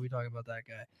Kozlov. So we'll be talking about that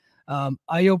guy.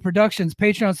 IO Productions,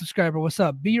 Patreon subscriber. What's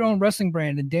up? Be your own wrestling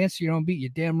brand and dance to your own beat. You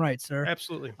damn right, sir.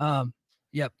 Absolutely.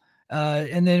 Yep.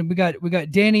 And then we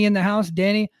got Danny in the house.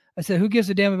 Danny, I said, who gives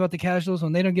a damn about the casuals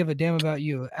when they don't give a damn about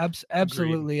you?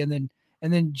 Absolutely. Agreed.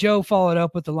 And then Joe followed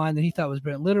up with the line that he thought was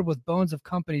brilliant, littered with bones of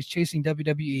companies chasing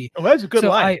WWE. Oh, that's a good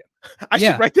line. I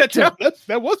should write that down.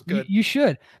 That was good. You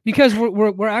should, because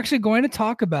we're actually going to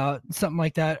talk about something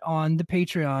like that on the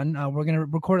Patreon. We're going to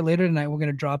record it later tonight. We're going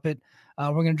to drop it.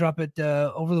 We're going to drop it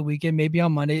over the weekend, maybe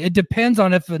on Monday. It depends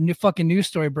on if a new fucking news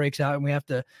story breaks out and we have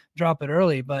to drop it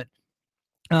early. But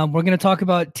we're going to talk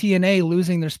about TNA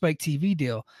losing their Spike TV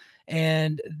deal.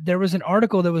 And there was an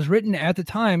article that was written at the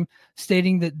time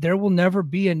stating that there will never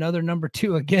be another number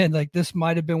 2 again. Like this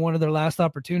might have been one of their last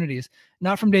opportunities.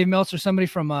 Not from Dave Meltzer, somebody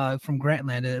from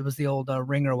Grantland. It was the old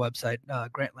Ringer website,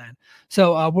 Grantland.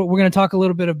 So we're going to talk a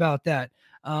little bit about that.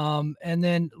 And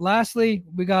then lastly,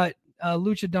 we got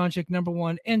Lucha Doncic, number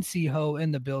 1 NC Ho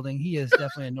in the building. He is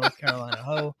definitely a North Carolina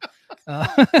Ho.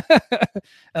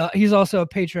 He's also a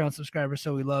Patreon subscriber,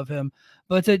 so we love him.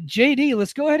 But JD,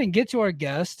 let's go ahead and get to our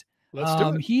guest. Let's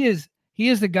do it. He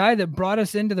is the guy that brought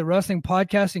us into the wrestling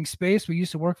podcasting space. We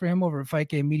used to work for him over at Fight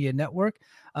Game Media Network.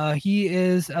 He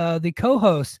is the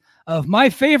co-host of my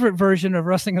favorite version of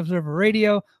Wrestling Observer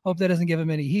Radio. Hope that doesn't give him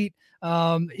any heat.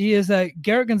 He is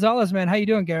Garrett Gonzales, man. How you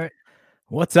doing, Garrett?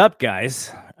 What's up, guys?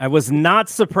 I was not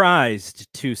surprised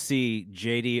to see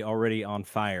JD already on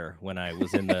fire when I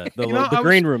was in the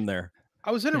green room there.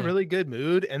 I was in a really good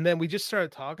mood, and then we just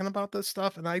started talking about this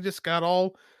stuff, and I just got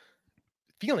all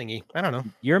feeling-y. I don't know.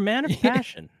 You're a man of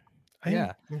passion.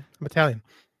 I'm Italian.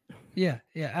 Yeah,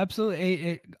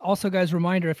 absolutely. Also, guys,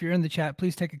 reminder, if you're in the chat,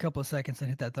 please take a couple of seconds and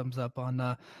hit that thumbs up on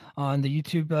the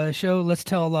YouTube show. Let's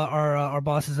tell our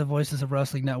bosses of Voices of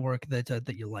Wrestling Network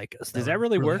that you like us. Does that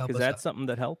really work? Is that something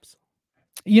that helps?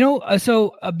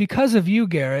 So because of you,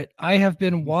 Garrett, I have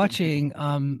been watching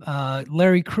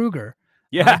Larry Krueger.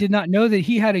 Yeah. I did not know that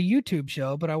he had a YouTube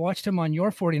show, but I watched him on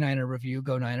your 49er review,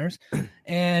 Go Niners.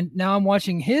 And now I'm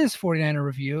watching his 49er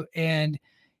review, and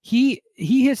he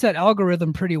hits that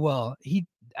algorithm pretty well. He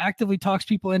actively talks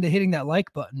people into hitting that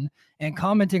like button and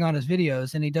commenting on his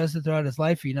videos, and he does it throughout his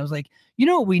live feed. And I was like, you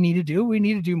know what we need to do? We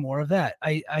need to do more of that.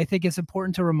 I think it's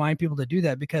important to remind people to do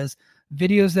that, because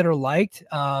videos that are liked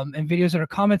and videos that are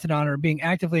commented on or being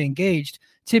actively engaged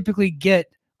typically get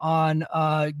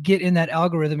in that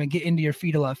algorithm and get into your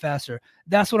feed a lot faster.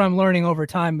 That's what I'm learning over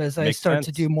time as I start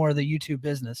to do more of the YouTube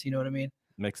business. You know what I mean?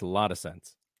 Makes a lot of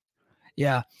sense.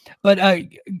 Yeah. But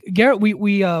Garrett, we've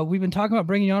been talking about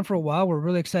bringing you on for a while. We're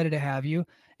really excited to have you.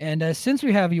 And since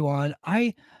we have you on,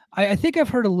 I think I've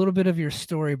heard a little bit of your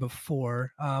story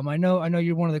before. I know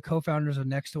you're one of the co-founders of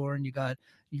Nextdoor, and you got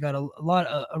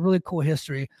a really cool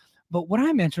history. But what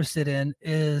I'm interested in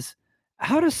is,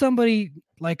 how does somebody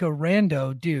like a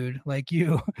rando dude like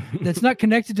you that's not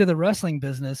connected to the wrestling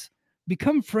business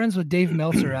become friends with Dave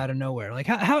Meltzer out of nowhere? Like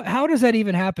how does that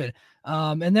even happen?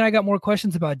 And then I got more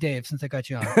questions about Dave since I got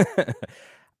you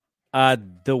on.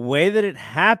 The way that it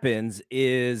happens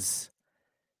is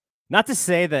not to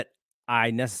say that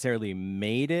I necessarily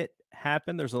made it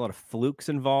happen. There's a lot of flukes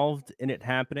involved in it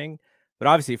happening, but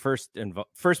obviously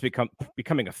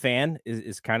becoming a fan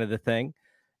is kind of the thing.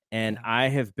 And I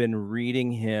have been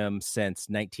reading him since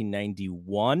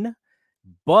 1991,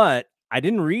 but I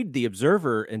didn't read The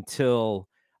Observer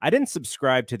I didn't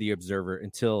subscribe to The Observer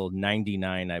until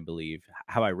 99, I believe.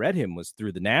 How I read him was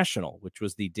through The National, which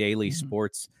was the daily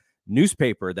sports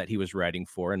newspaper that he was writing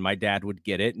for. And my dad would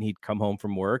get it, and he'd come home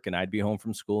from work, and I'd be home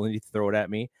from school, and he'd throw it at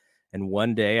me. And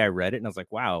one day I read it, and I was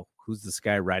like, wow, who's this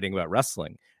guy writing about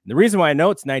wrestling? And the reason why I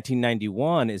know it's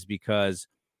 1991 is because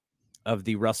of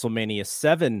the WrestleMania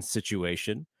 7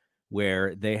 situation,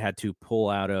 where they had to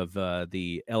pull out of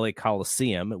the LA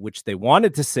Coliseum, which they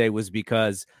wanted to say was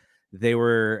because they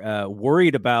were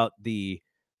worried about the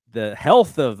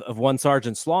health of one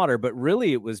Sergeant Slaughter, but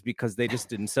really it was because they just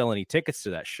didn't sell any tickets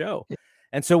to that show.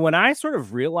 And so when I sort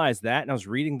of realized that, and I was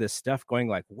reading this stuff going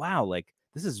like, wow, like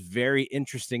this is very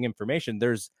interesting information.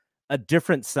 There's a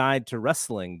different side to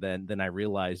wrestling than I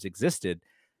realized existed.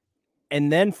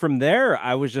 And then from there,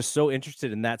 I was just so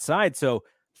interested in that side. So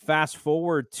fast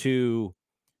forward to,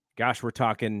 gosh, we're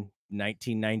talking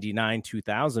 1999,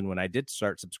 2000, when I did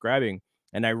start subscribing,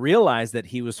 and I realized that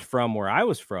he was from where I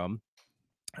was from.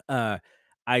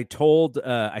 I told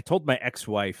my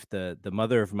ex-wife, the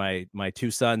mother of my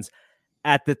two sons,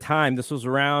 at the time, this was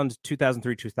around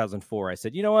 2003, 2004. I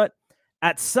said, you know what?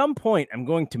 At some point, I'm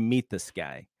going to meet this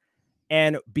guy.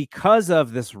 And because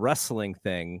of this wrestling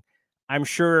thing, I'm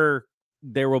sure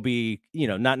there will be,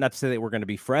 not to say that we're going to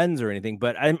be friends or anything,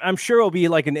 but I'm sure it'll be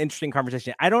like an interesting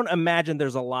conversation. I don't imagine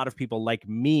there's a lot of people like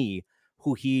me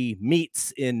who he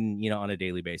meets on a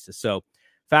daily basis. So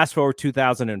fast forward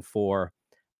 2004,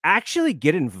 actually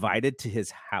get invited to his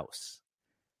house,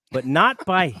 but not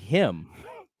by him.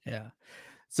 Yeah.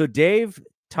 So Dave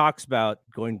talks about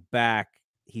going back.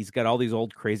 He's got all these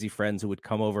old crazy friends who would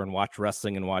come over and watch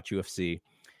wrestling and watch UFC.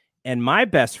 And my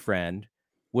best friend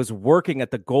was working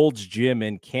at the Gold's Gym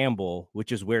in Campbell,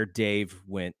 which is where Dave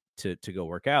went to go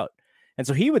work out. And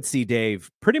so he would see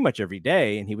Dave pretty much every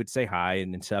day, and he would say hi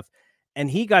and stuff. And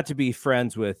he got to be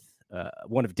friends with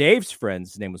one of Dave's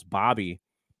friends. His name was Bobby.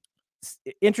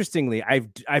 Interestingly,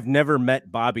 I've never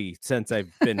met Bobby since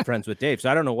I've been friends with Dave,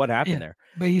 so I don't know what happened there.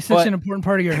 But he's such an important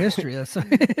part of your history.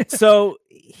 So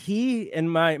he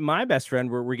and my best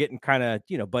friend were getting kind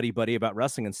of buddy about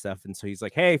wrestling and stuff, and so he's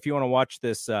like, "Hey, if you want to watch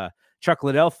this Chuck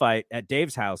Liddell fight at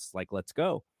Dave's house, like let's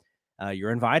go.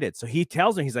 You're invited." So he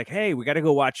tells me, he's like, "Hey, we got to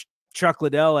go watch Chuck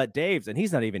Liddell at Dave's," and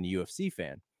he's not even a UFC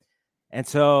fan. And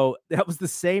so that was the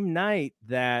same night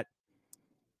that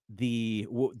the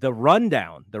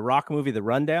Rundown, the Rock movie, The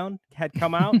Rundown, had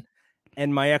come out.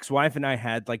 And my ex-wife and I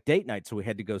had like date night, so we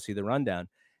had to go see The Rundown.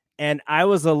 And I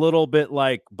was a little bit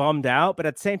like bummed out, but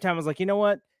at the same time I was like, you know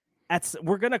what,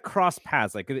 we're gonna cross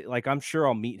paths, like I'm sure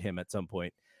I'll meet him at some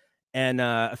point. And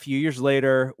a few years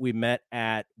later we met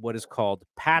at what is called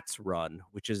Pat's Run,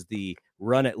 which is the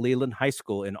run at Leland High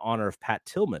School in honor of Pat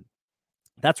Tillman.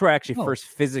 That's where I actually first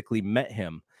physically met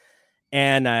him.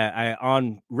 And I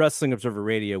on Wrestling Observer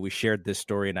Radio, we shared this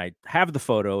story, and I have the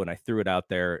photo, and I threw it out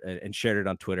there and shared it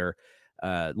on Twitter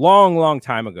long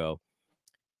time ago.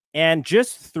 And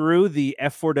just through the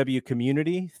F4W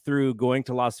community, through going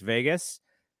to Las Vegas,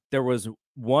 there was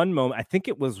one moment, I think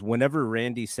it was whenever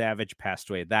Randy Savage passed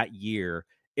away that year.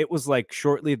 It was like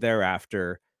shortly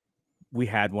thereafter, we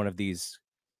had one of these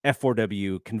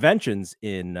F4W conventions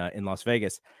in Las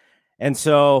Vegas. And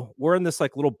so we're in this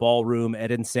like little ballroom.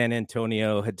 Ed in San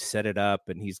Antonio had set it up,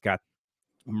 and he's got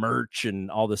merch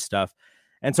and all this stuff.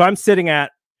 And so I'm sitting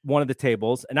at one of the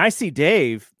tables, and I see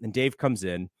Dave, and Dave comes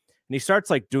in, and he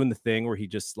starts like doing the thing where he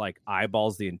just like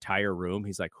eyeballs the entire room.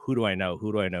 He's like, who do I know?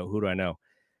 Who do I know? Who do I know?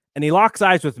 And he locks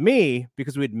eyes with me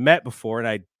because we'd met before, and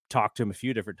I talked to him a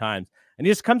few different times. And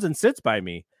he just comes and sits by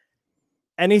me.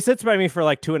 And he sits by me for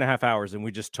like 2.5 hours, and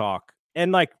we just talk.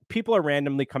 And like people are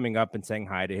randomly coming up and saying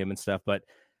hi to him and stuff, but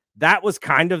that was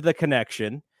kind of the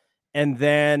connection. And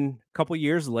then a couple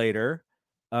years later,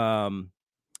 I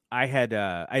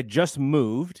had just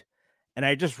moved, and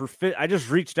I just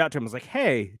reached out to him. I was like,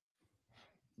 "Hey,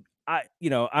 I'm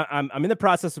in the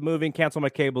process of moving. Cancel my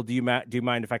cable. Do you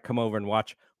mind if I come over and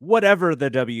watch whatever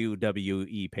the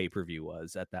WWE pay-per-view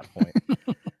was at that point?"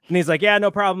 And he's like, "Yeah,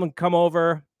 no problem. Come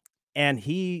over." And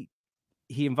he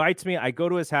invites me. I go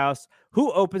to his house.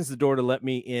 Who opens the door to let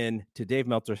me in to Dave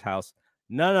Meltzer's house?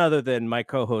 None other than my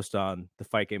co-host on the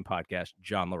Fight Game podcast,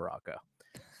 John LaRocca.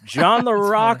 John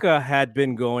LaRocca had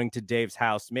been going to Dave's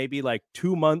house maybe like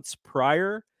 2 months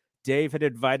prior. Dave had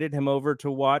invited him over to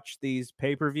watch these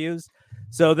pay-per-views.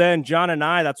 So then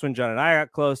that's when John and I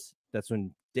got close. That's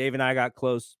when Dave and I got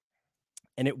close.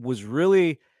 And it was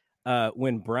really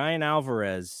when Brian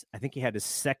Alvarez, I think he had his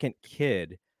second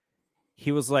kid,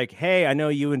 he was like, "Hey, I know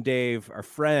you and Dave are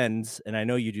friends, and I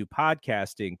know you do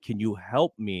podcasting. Can you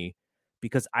help me?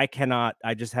 Because I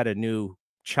just had a new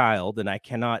child, and I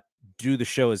cannot do the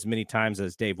show as many times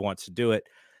as Dave wants to do it."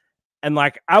 And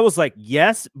like, I was like,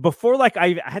 yes. Before, like,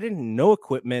 I didn't know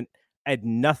equipment. I had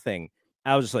nothing.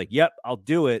 I was just like, yep, I'll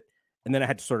do it. And then I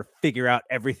had to sort of figure out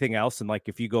everything else. And like,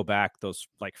 if you go back those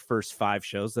like first 5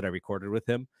 shows that I recorded with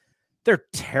him, they're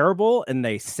terrible and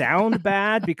they sound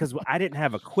bad because I didn't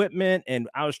have equipment and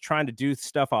I was trying to do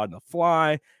stuff on the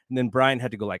fly. And then Brian had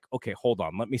to go like, "Okay, hold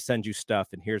on, let me send you stuff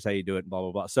and here's how you do it," and blah,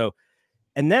 blah, blah. So,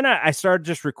 and then I started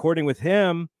just recording with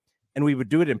him, and we would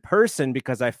do it in person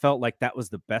because I felt like that was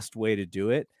the best way to do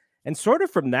it. And sort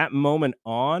of from that moment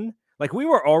on, like, we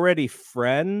were already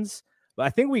friends, but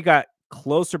I think we got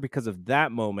closer because of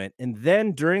that moment. And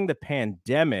then during the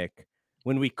pandemic,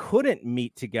 when we couldn't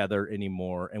meet together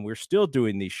anymore and we're still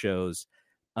doing these shows,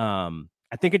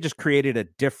 I think it just created a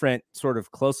different sort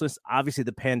of closeness. Obviously,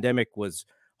 the pandemic was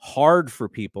hard for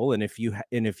people, and if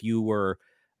you were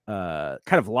kind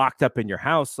of locked up in your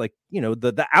house, like,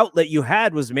 the outlet you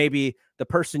had was maybe the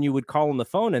person you would call on the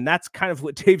phone, and that's kind of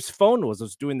what Dave's phone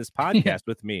was doing this podcast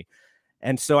with me.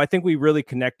 And so I think we really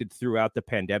connected throughout the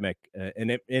pandemic,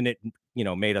 and it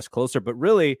made us closer. But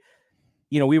really,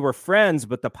 we were friends,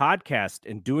 but the podcast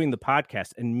and doing the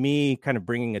podcast and me kind of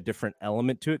bringing a different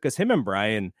element to it, because him and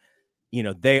Brian,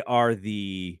 they are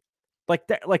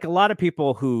like a lot of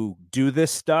people who do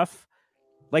this stuff,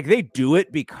 like they do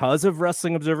it because of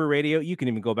Wrestling Observer Radio. You can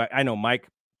even go back. I know Mike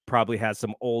probably has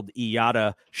some old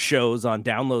IATA shows on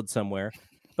download somewhere,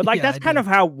 but that's kind of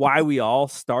why we all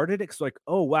started. It's like,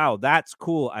 oh wow, that's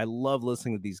cool. I love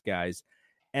listening to these guys.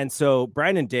 And so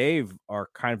Brian and Dave are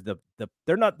kind of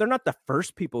they're not the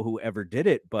first people who ever did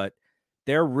it, but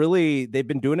they've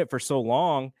been doing it for so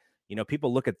long.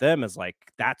 People look at them as like,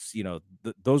 that's,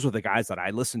 those were the guys that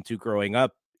I listened to growing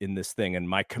up in this thing, and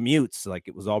my commutes, like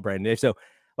it was all Brian and Dave. So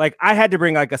like I had to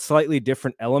bring like a slightly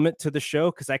different element to the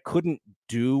show, because I couldn't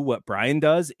do what Brian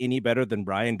does any better than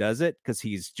Brian does it, because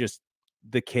he's just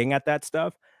the king at that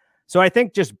stuff. So I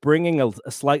think just bringing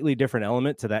a slightly different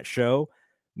element to that show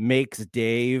makes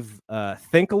Dave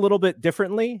think a little bit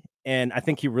differently, and I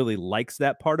think he really likes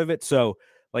that part of it. So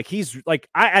like he's like,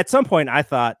 at some point I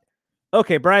thought,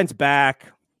 okay, Brian's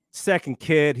back, second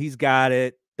kid, he's got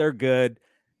it, they're good,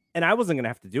 and I wasn't gonna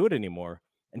have to do it anymore.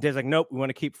 And Dave's like, nope, we want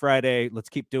to keep Friday, let's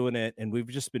keep doing it. And we've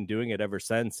just been doing it ever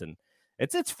since, and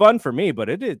it's fun for me, but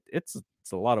it's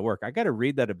a lot of work. I got to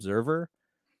read that Observer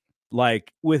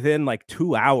like within like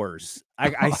 2 hours.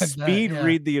 I speed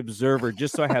read the Observer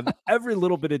just so I have every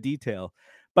little bit of detail.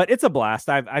 But it's a blast.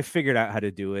 I figured out how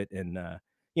to do it, and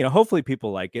hopefully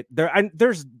people like it.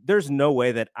 There's no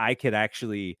way that I could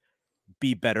actually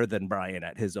be better than Brian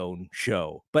at his own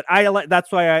show, but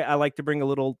that's why I like to bring a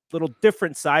little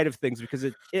different side of things, because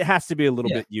it has to be a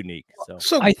little bit unique.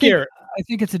 So Garrett, I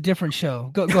think it's a different show.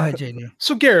 Go ahead, JD.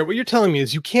 So Garrett, what you're telling me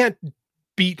is you can't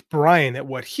beat Brian at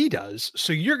what he does,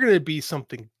 so you're going to be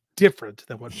something different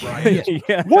than what Brian is.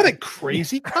 Yeah. What a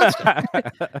crazy concept.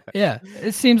 Yeah,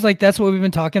 it seems like that's what we've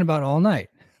been talking about all night.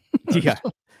 Yeah.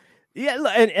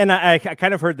 And I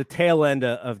kind of heard the tail end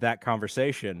of that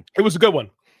conversation. It was a good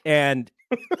one. And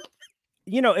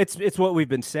it's what we've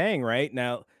been saying right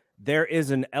now. There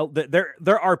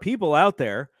are people out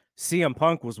there. CM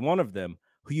Punk was one of them,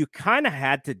 who you kind of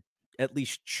had to at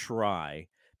least try,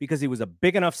 because he was a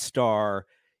big enough star.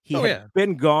 He had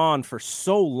been gone for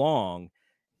so long,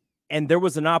 and there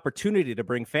was an opportunity to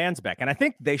bring fans back. And I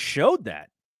think they showed that.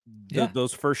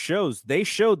 Those first shows, they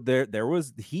showed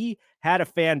he had a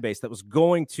fan base that was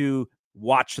going to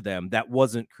watch them, that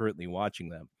wasn't currently watching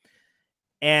them.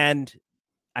 And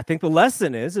I think the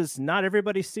lesson is not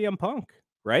everybody's CM Punk,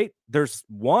 right? There's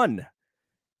one.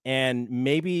 And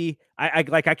maybe I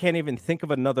can't even think of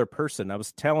another person. I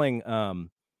was telling,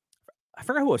 I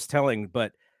forgot who I was telling,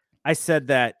 but I said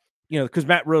that, because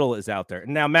Matt Riddle is out there.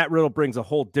 And now Matt Riddle brings a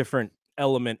whole different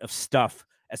element of stuff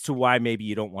as to why maybe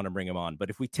you don't want to bring him on. But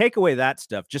if we take away that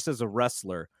stuff, just as a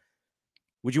wrestler,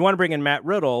 would you want to bring in Matt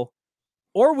Riddle,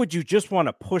 or would you just want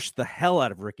to push the hell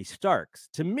out of Ricky Starks?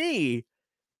 To me,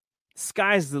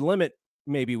 sky's the limit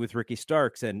maybe with Ricky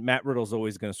Starks, and Matt Riddle's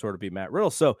always going to sort of be Matt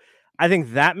Riddle. So I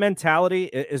think that mentality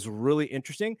is really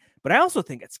interesting, but I also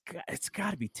think it's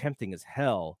got to be tempting as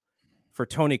hell for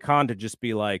Tony Khan to just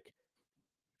be like,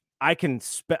 I can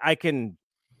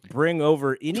bring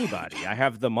over anybody. I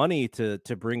have the money to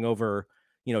bring over,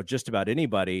 just about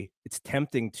anybody. It's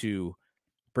tempting to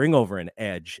bring over an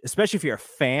Edge, especially if you're a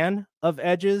fan of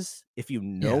Edge's, if you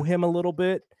know him a little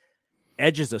bit.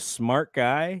 Edge is a smart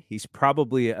guy. He's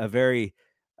probably a very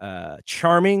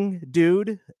charming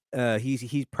dude.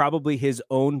 He's probably his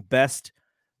own best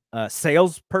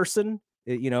salesperson,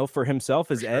 for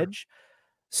himself as Edge.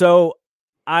 So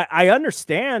I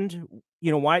understand,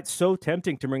 why it's so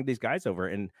tempting to bring these guys over.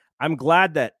 And I'm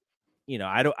glad that,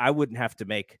 I wouldn't have to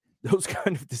make those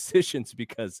kind of decisions,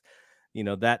 because,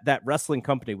 that wrestling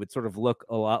company would sort of look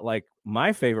a lot like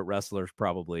my favorite wrestlers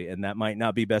probably. And that might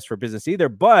not be best for business either,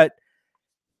 but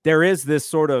there is this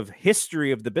sort of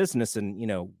history of the business,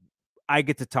 and, I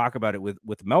get to talk about it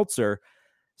with Meltzer.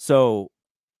 So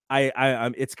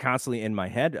I'm it's constantly in my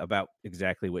head about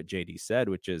exactly what JD said,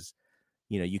 which is,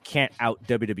 you can't out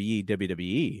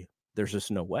WWE. There's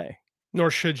just no way.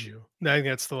 Nor should you. I think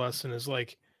that's the lesson, is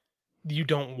like, you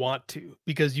don't want to,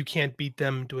 because you can't beat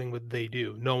them doing what they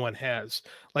do. No one has.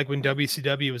 Like when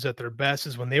WCW was at their best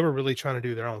is when they were really trying to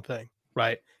do their own thing,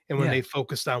 right? And when Yeah. they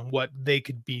focused on what they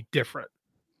could be different.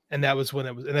 And that was when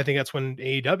it was, and I think that's when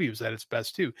AEW was at its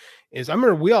best too. Is I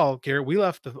remember Garrett, we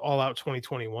left the All Out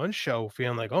 2021 show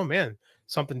feeling like, oh man,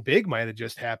 something big might have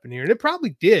just happened here. And it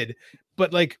probably did.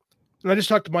 But like, and I just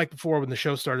talked to Mike before when the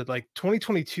show started, like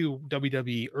 2022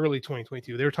 WWE, early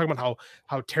 2022, they were talking about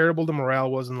how terrible the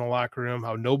morale was in the locker room,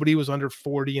 how nobody was under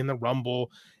 40 in the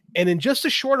Rumble. And in just a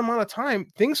short amount of time,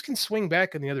 things can swing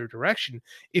back in the other direction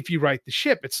if you right the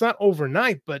ship. It's not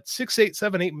overnight, but 6, 8,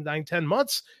 7, 8, 9, 10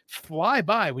 months fly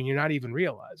by when you're not even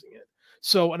realizing it.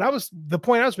 So, and the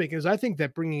point I was making is I think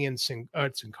that bringing in Sin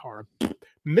Cara,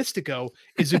 Mystico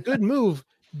is a good move,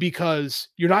 because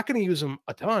you're not going to use them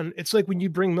a ton. It's like when you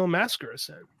bring Mil Mascaras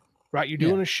in, right? You're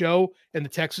doing a show in the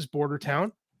Texas border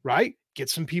town, right? Get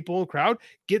some people in the crowd,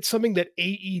 get something that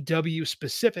AEW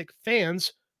specific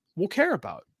fans will care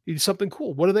about. It's something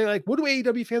cool. What do they like? What do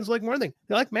AEW fans like more than anything?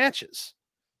 They like matches,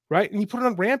 right? And you put it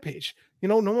on Rampage. You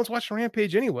know, no one's watching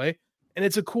Rampage anyway, and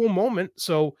it's a cool moment.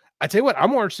 So I tell you what, I'm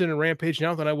more interested in Rampage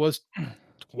now than I was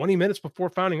 20 minutes before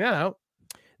finding that out.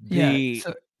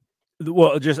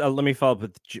 Well, just let me follow up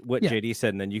with what JD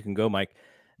said, and then you can go, Mike.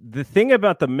 The thing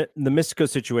about the Mystico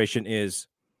situation is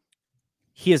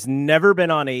he has never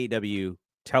been on AEW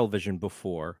television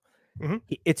before. Mm-hmm.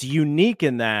 It's unique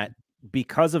in that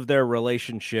because of their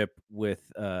relationship with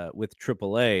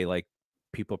AAA, like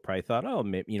people probably thought, oh,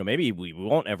 maybe we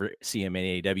won't ever see him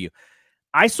in AEW.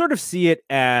 I sort of see it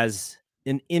as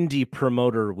an indie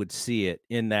promoter would see it,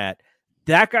 in that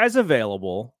guy's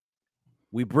available.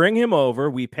 We bring him over.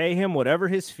 We pay him whatever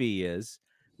his fee is.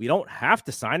 We don't have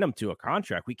to sign him to a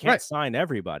contract. We can't sign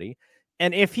everybody.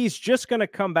 And if he's just going to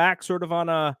come back sort of on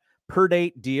a per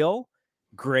date deal,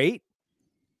 great.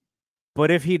 But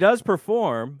if he does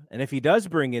perform, and if he does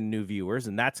bring in new viewers,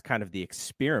 and that's kind of the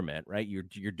experiment, right?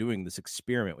 You're doing this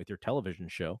experiment with your television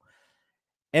show.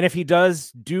 And if he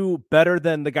does do better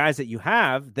than the guys that you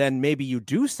have, then maybe you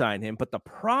do sign him. But the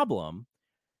problem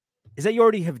is that you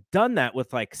already have done that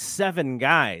with like 7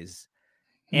 guys,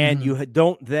 and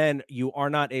you are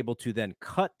not able to then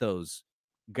cut those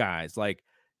guys. Like,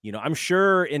 I'm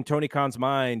sure in Tony Khan's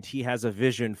mind, he has a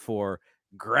vision for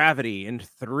Gravity in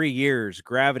 3 years.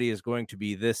 Gravity is going to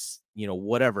be this,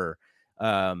 whatever.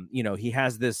 He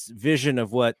has this vision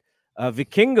of what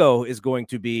Vikingo is going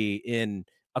to be in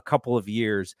a couple of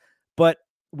years. But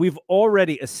we've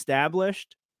already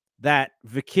established that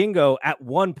Vikingo at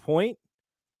one point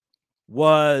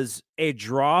was a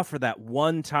draw for that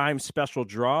one-time special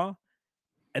draw,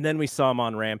 and then we saw him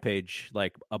on Rampage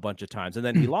like a bunch of times, and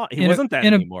then he lost. He wasn't that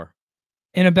anymore.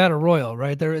 In a battle royal,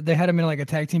 right? They had him in like a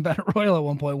tag team battle royal at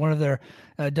one point, one of their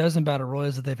dozen battle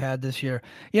royals that they've had this year.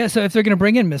 Yeah, so if they're going to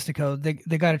bring in Mystico,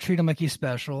 they got to treat him like he's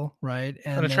special, right?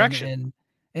 And an attraction.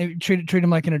 And treat him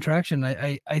like an attraction.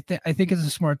 I think it's a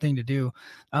smart thing to do.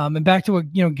 And back to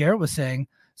what Garrett was saying,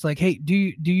 it's like, hey, do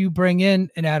you bring in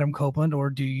an Adam Copeland, or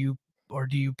do you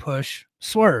push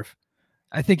Swerve?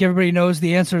 I think everybody knows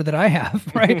the answer that I have,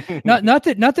 right? not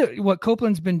that what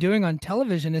Copeland's been doing on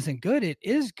television isn't good. It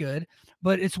is good,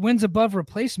 but it's wins above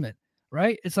replacement,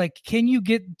 right? It's like, can you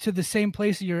get to the same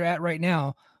place that you're at right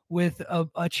now with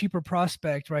a cheaper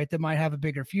prospect, right, that might have a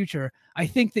bigger future? I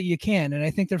think that you can, and I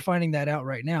think they're finding that out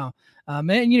right now.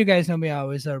 And you guys know me, I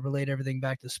always relate everything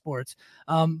back to sports.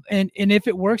 And if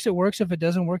it works, it works. If it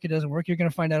doesn't work, it doesn't work. You're going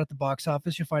to find out at the box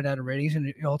office. You'll find out at ratings, and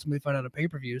you ultimately find out at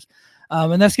pay-per-views.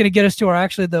 And that's going to get us to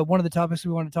one of the topics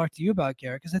we want to talk to you about,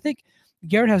 Garrett, because I think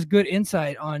Garrett has good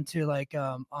insight onto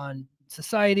on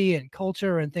society and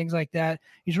culture and things like that.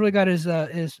 He's really got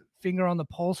his finger on the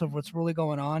pulse of what's really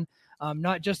going on.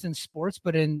 Not just in sports,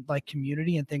 but in like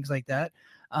community and things like that.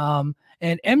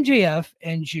 And MJF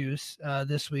and Juice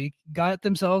this week got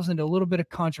themselves into a little bit of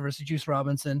controversy, Juice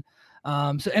Robinson.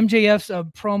 So MJF's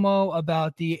promo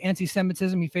about the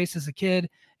anti-Semitism he faced as a kid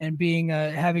and being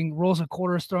having rolls of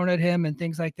quarters thrown at him and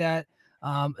things like that,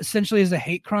 essentially is a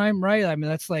hate crime, right? I mean,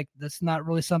 that's not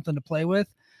really something to play with.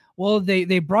 Well,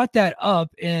 they brought that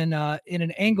up in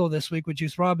an angle this week with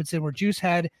Juice Robinson, where Juice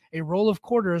had a roll of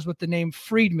quarters with the name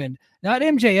Friedman, not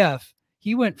MJF.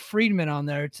 He went Friedman on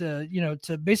there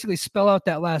to basically spell out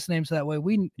that last name, so that way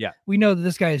we know that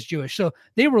this guy is Jewish. So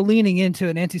they were leaning into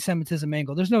an anti-Semitism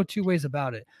angle. There's no two ways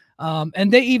about it.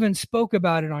 And they even spoke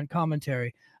about it on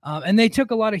commentary. And they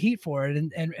took a lot of heat for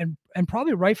it, and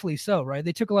probably rightfully so, right?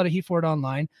 They took a lot of heat for it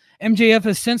online. MJF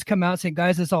has since come out saying,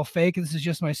 guys, it's all fake. This is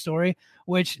just my story,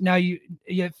 which now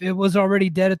if it was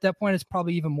already dead at that point, it's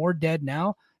probably even more dead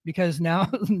now, because now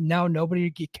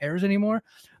nobody cares anymore.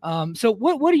 So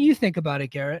what do you think about it,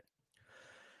 Garrett?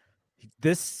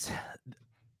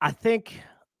 I think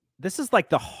this is like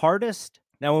the hardest.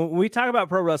 Now, when we talk about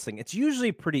pro wrestling, it's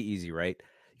usually pretty easy, right?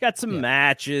 You got some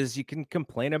matches. You can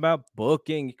complain about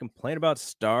booking. You complain about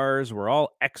stars. We're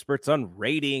all experts on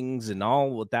ratings and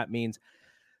all what that means.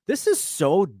 This is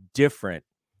so different.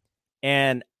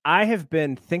 And I have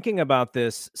been thinking about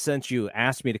this since you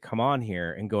asked me to come on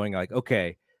here and going like,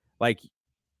 okay, like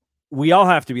we all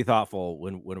have to be thoughtful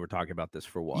when we're talking about this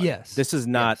for one. Yes. This is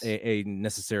not a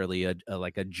necessarily a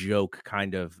like a joke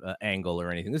kind of angle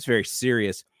or anything. This is very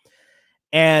serious.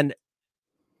 And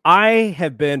I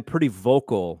have been pretty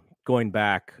vocal going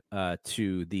back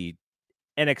to the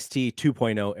NXT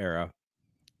 2.0 era.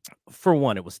 For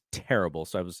one, it was terrible.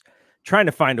 So I was trying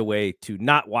to find a way to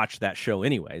not watch that show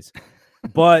anyways.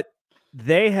 But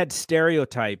they had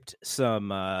stereotyped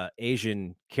some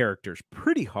Asian characters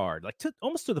pretty hard, like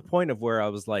almost to the point of where I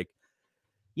was like,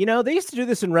 you know, they used to do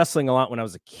this in wrestling a lot when I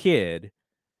was a kid.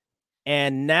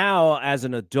 And now as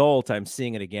an adult, I'm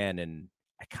seeing it again. And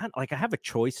I have a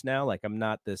choice now. Like, I'm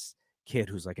not this kid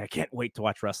who's like, I can't wait to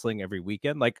watch wrestling every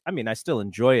weekend. Like, I mean, I still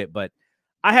enjoy it, but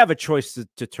I have a choice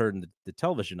to turn the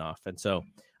television off. And so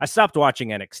I stopped watching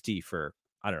NXT for,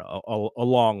 I don't know, a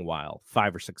long while,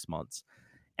 5 or 6 months.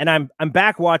 And I'm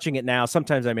back watching it now.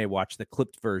 Sometimes I may watch the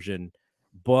clipped version,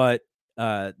 but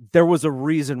there was a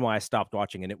reason why I stopped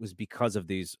watching, and it was because of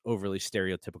these overly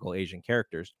stereotypical Asian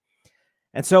characters.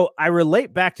 And so I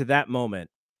relate back to that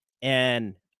moment,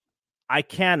 and I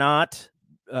cannot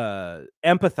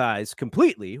empathize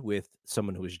completely with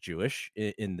someone who is Jewish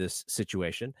in this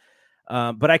situation.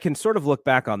 But I can sort of look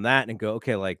back on that and go,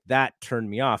 okay, like that turned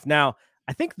me off. Now,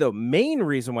 I think the main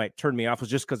reason why it turned me off was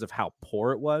just because of how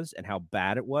poor it was and how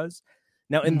bad it was.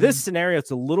 Now, in this scenario,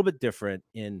 it's a little bit different.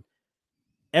 In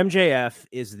MJF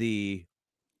is the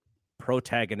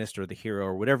protagonist or the hero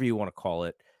or whatever you want to call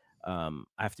it. I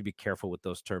have to be careful with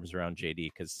those terms around JD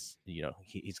because you know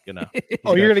he's gonna.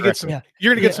 You're gonna get some.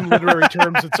 You're gonna get some literary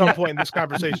terms at some point in this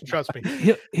conversation. Trust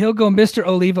me. He'll go Mr.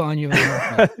 Oliva on you.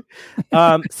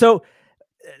 So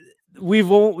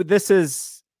this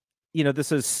is, you know,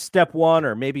 this is step one,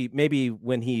 or maybe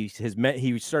when he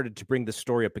started to bring the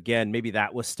story up again. Maybe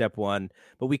that was step one,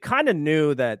 but we kind of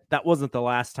knew that wasn't the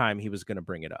last time he was going to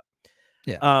bring it up.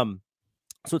 Yeah.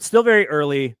 So it's still very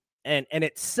early. And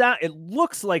it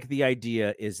looks like the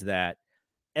idea is that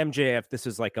MJF, this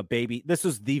is like a baby. This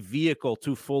is the vehicle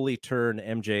to fully turn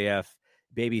MJF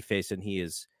babyface, and he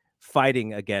is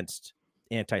fighting against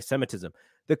anti-Semitism.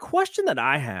 The question that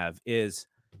I have is,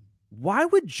 why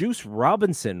would Juice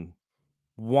Robinson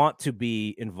want to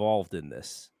be involved in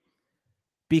this?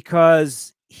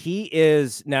 Because he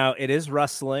is, now it is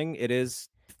wrestling. It is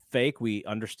fake. We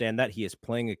understand that he is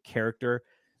playing a character.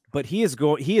 But he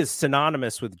is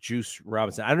synonymous with Juice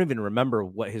Robinson. I don't even remember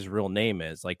what his real name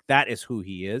is. Like, that is who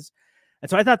he is. And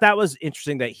so I thought that was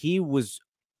interesting that he was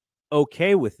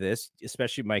okay with this,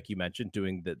 especially Mike, you mentioned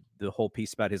doing the whole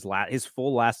piece about his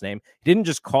full last name. He didn't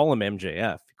just call him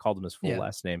MJF. He called him his full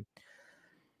last name.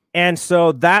 And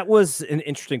so that was an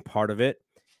interesting part of it.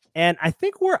 And I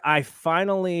think where I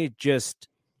finally just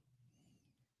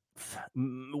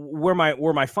where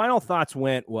my final thoughts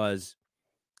went was,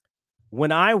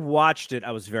 when I watched it,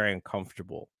 I was very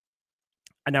uncomfortable.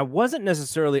 And I wasn't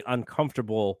necessarily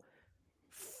uncomfortable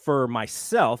for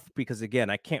myself because, again,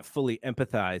 I can't fully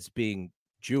empathize being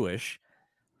Jewish.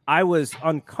 I was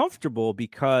uncomfortable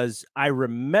because I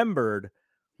remembered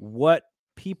what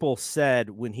people said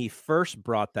when he first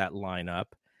brought that line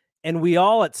up. And we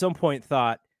all at some point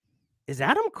thought, is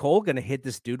Adam Cole going to hit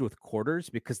this dude with quarters?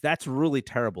 Because that's really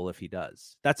terrible if he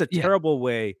does. That's a terrible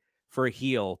way for a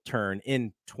heel turn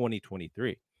in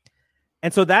 2023.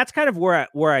 And so that's kind of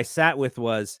where I sat with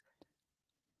was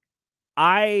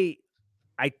I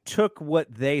took what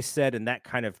they said, and that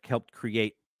kind of helped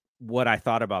create what I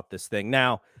thought about this thing.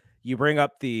 Now, you bring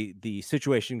up the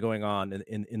situation going on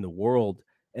in the world,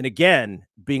 and again,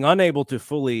 being unable to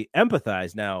fully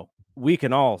empathize. Now, we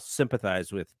can all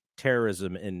sympathize with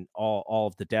terrorism and all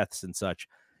of the deaths and such.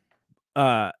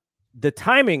 The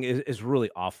timing is really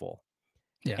awful.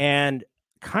 Yeah. And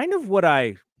kind of what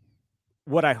I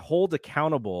hold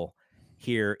accountable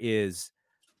here is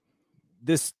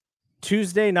this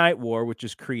Tuesday Night War, which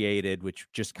is created, which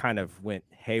just kind of went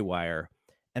haywire.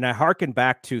 And I hearken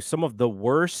back to some of the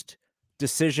worst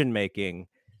decision-making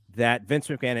that Vince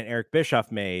McMahon and Eric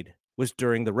Bischoff made was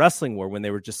during the wrestling war, when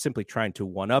they were just simply trying to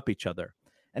one-up each other.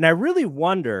 And I really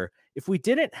wonder, if we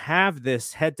didn't have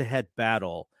this head-to-head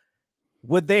battle,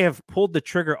 would they have pulled the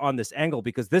trigger on this angle?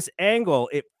 Because this angle,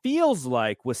 it feels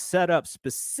like, was set up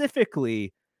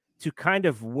specifically to kind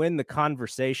of win the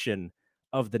conversation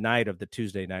of the night of the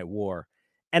Tuesday Night War.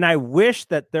 And I wish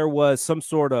that there was some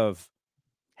sort of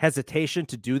hesitation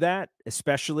to do that,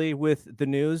 especially with the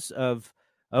news of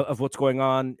what's going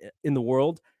on in the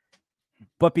world.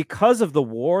 But because of the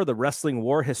war, the wrestling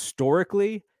war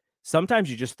historically, sometimes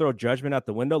you just throw judgment out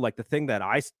the window. Like the thing that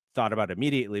I thought about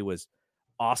immediately was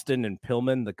Austin and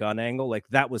Pillman, the gun angle. Like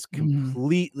that was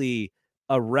completely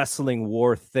a wrestling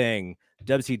war thing.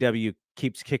 WCW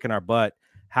keeps kicking our butt.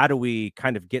 How do we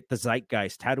kind of get the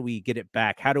zeitgeist? How do we get it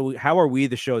back? How are we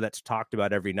the show that's talked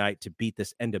about every night to beat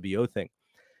this NWO thing?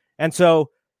 And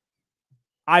so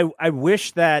I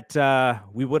wish that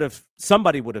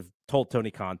somebody would have told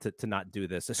Tony Khan to not do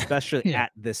this, especially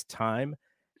at this time.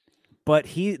 But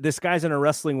this guy's in a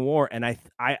wrestling war, and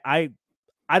I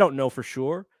don't know for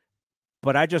sure,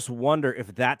 but I just wonder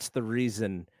if that's the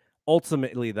reason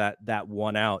ultimately that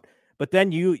won out. But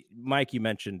then Mike, you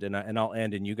mentioned, and I'll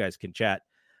end, and you guys can chat.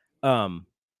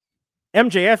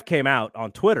 MJF came out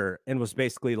on Twitter and was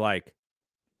basically like,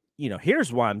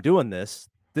 here's why I'm doing this.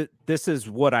 This is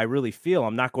what I really feel.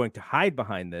 I'm not going to hide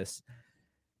behind this.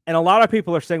 And a lot of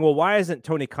people are saying, well, why isn't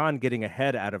Tony Khan getting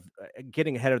ahead of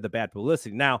the bad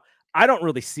publicity? Now, I don't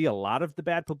really see a lot of the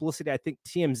bad publicity. I think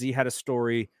TMZ had a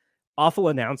story. Awful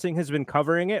Announcing has been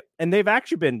covering it, and they've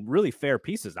actually been really fair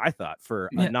pieces, I thought, for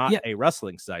a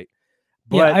wrestling site.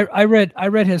 But, I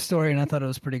read his story, and I thought it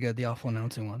was pretty good, the Awful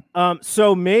Announcing one.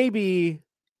 So maybe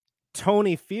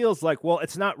Tony feels like, well,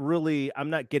 it's not really, I'm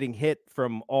not getting hit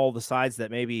from all the sides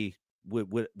that maybe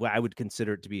I would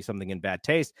consider it to be something in bad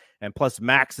taste. And plus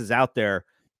Max is out there.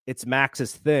 It's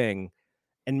Max's thing.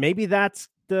 And maybe that's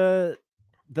the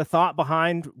thought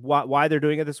behind why they're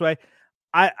doing it this way.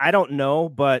 I don't know,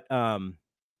 but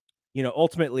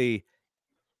ultimately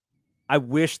I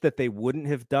wish that they wouldn't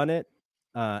have done it.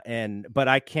 But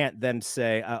I can't then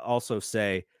also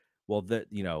say, well, that,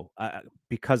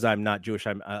 because I'm not Jewish,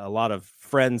 I'm a lot of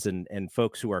friends and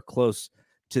folks who are close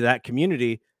to that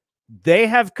community. They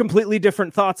have completely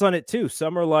different thoughts on it too.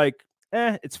 Some are like,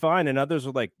 it's fine. And others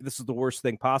are like, this is the worst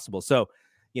thing possible. So,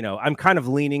 I'm kind of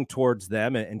leaning towards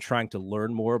them and trying to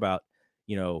learn more about,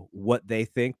 what they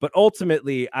think. But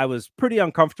ultimately I was pretty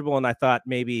uncomfortable. And I thought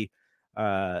maybe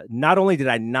not only did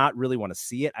I not really want to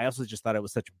see it, I also just thought it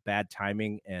was such bad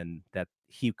timing and that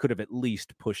he could have at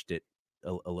least pushed it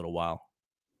a little while.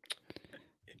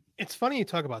 It's funny you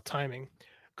talk about timing,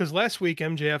 because last week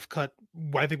MJF cut,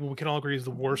 I think what we can all agree is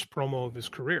the worst promo of his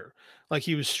career. Like,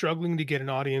 he was struggling to get an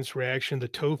audience reaction. The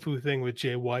tofu thing with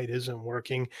Jay White isn't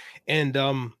working. And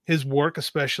his work,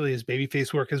 especially his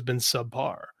babyface work, has been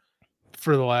subpar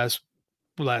for the last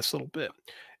little bit.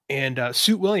 And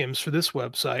Suit Williams for this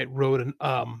website wrote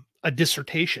a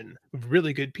dissertation, a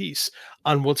really good piece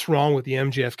on what's wrong with the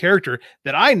MJF character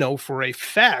that I know for a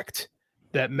fact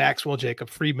that Maxwell Jacob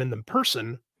Friedman, the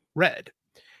person, read.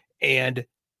 And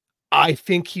I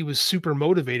think he was super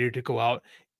motivated to go out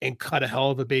and cut a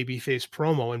hell of a babyface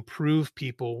promo and prove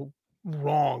people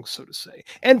wrong, so to say.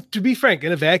 And to be frank,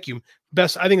 in a vacuum,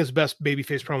 I think his best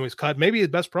babyface promo he's cut, maybe his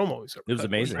best promo he's ever cut. It was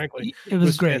amazing. Frankly, it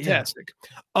was great, fantastic.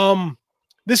 Yeah.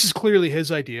 This is clearly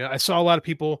his idea. I saw a lot of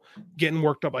people getting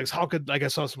worked up. I saw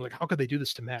something like, how could they do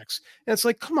this to Max? And it's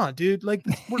like, come on, dude. Like,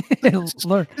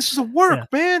 this is a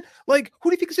work, man. Like,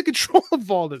 who do you think is in control of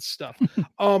all this stuff?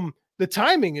 The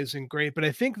timing isn't great, but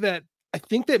I think that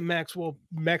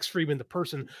Max Friedman, the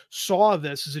person, saw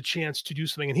this as a chance to do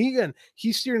something. And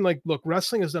he's steering like, look,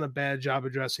 wrestling has done a bad job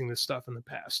addressing this stuff in the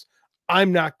past.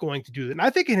 I'm not going to do that. And I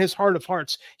think in his heart of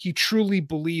hearts, he truly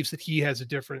believes that he has a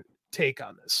different take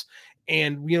on this.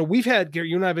 And, we've had, Garrett,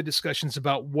 you and I have had discussions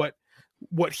about what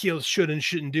heels should and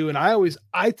shouldn't do. And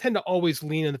I tend to always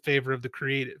lean in the favor of the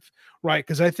creative, right?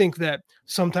 Because I think that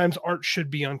sometimes art should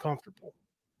be uncomfortable,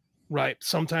 right?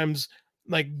 Sometimes,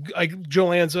 like Joe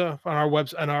Lanza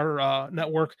on our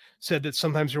network said that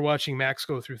sometimes you're watching Max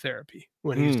go through therapy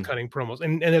when he's cutting promos,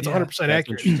 and it's 100%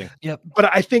 accurate. Yep.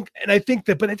 But I think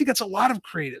that's a lot of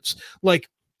creatives. Like,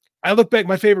 I look back,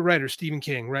 my favorite writer, Stephen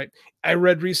King, right? I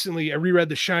reread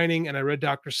The Shining and I read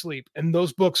Dr. Sleep, and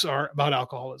those books are about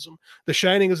alcoholism. The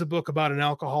Shining is a book about an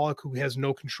alcoholic who has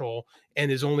no control and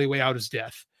his only way out is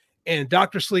death. And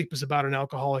Dr. Sleep is about an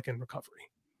alcoholic in recovery,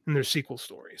 and there's sequel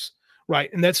stories,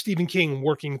 right? And that's Stephen King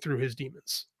working through his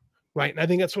demons, right? And I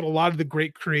think that's what a lot of the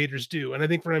great creators do. And I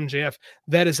think for MJF,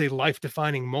 that is a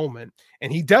life-defining moment.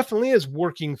 And he definitely is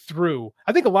working through,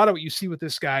 I think a lot of what you see with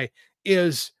this guy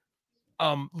is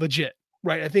legit,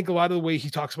 right? I think a lot of the way he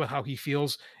talks about how he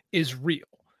feels is real,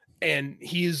 and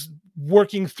he's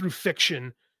working through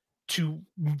fiction to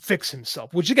fix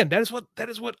himself, which again, that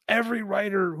is what every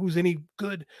writer who's any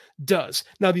good does.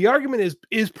 Now, the argument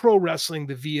is pro wrestling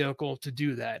the vehicle to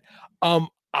do that?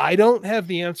 I don't have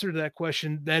the answer to that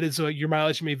question. That is your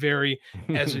mileage may vary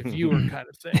as a viewer kind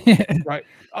of thing, right?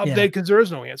 Because there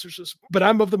is no answers. But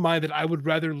I'm of the mind that I would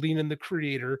rather lean in the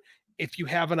creator. If you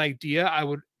have an idea,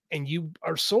 and you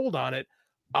are sold on it,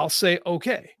 I'll say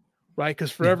okay, right?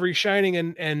 Because for every Shining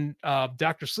and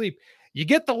Dr. Sleep, you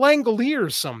get the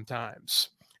Langoliers sometimes,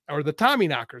 or the Tommy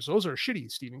Knockers. Those are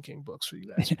shitty Stephen King books for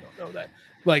you guys who don't know that.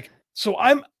 So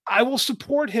I will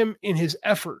support him in his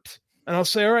effort. And I'll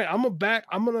say, all right, I'm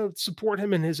going to support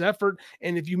him in his effort.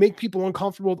 And if you make people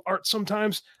uncomfortable with art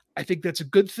sometimes, I think that's a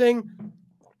good thing.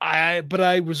 But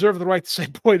I reserve the right to say,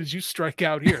 boy, did you strike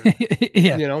out here?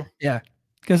 Yeah.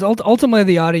 Because ultimately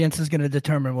the audience is going to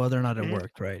determine whether or not it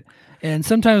worked, right? And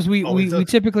sometimes we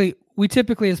typically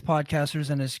as podcasters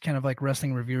and as kind of like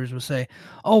wrestling reviewers will say,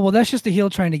 oh, well, that's just a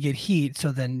heel trying to get heat,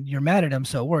 so then you're mad at him,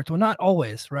 so it worked. Well, not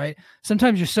always, right?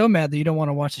 Sometimes you're so mad that you don't want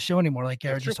to watch the show anymore, like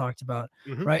Garrett just talked about,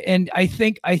 right? And I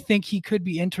think he could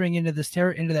be entering into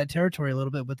into that territory a little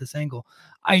bit with this angle.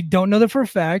 I don't know that for a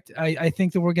fact. I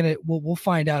think that we'll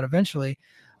find out eventually.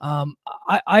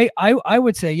 I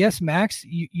would say, yes, Max,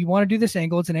 you want to do this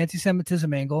angle. It's an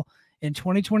anti-Semitism angle in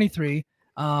 2023.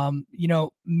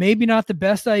 Maybe not the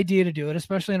best idea to do it,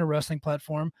 especially in a wrestling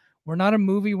platform. We're not a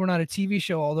movie. We're not a TV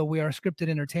show, although we are scripted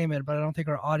entertainment, but I don't think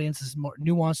our audience is more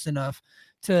nuanced enough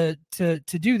to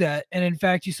do that. And in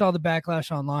fact, you saw the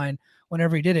backlash online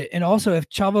whenever he did it. And also if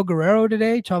Chavo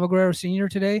Guerrero Sr.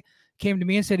 today came to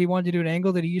me and said he wanted to do an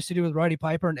angle that he used to do with Roddy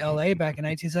Piper in LA back in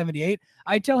 1978,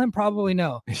 I'd tell him probably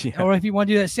no. Or if he wanted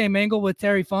to do that same angle with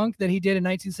Terry Funk that he did in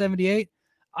 1978,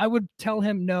 I would tell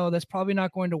him no, that's probably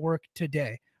not going to work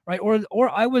today, right? Or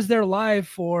I was there live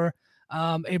for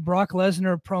a Brock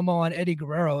Lesnar promo on Eddie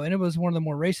Guerrero, and it was one of the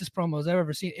more racist promos I've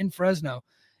ever seen in Fresno.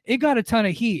 It got a ton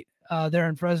of heat there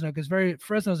in Fresno because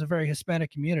Fresno is a very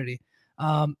Hispanic community.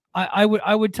 I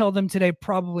would tell them today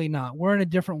probably not. We're in a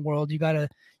different world. You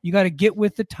gotta get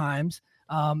with the times.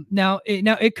 Now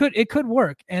it could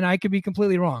work, and I could be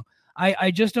completely wrong.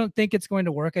 I just don't think it's going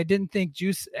to work. I didn't think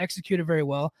Juice executed very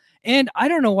well, and I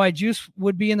don't know why Juice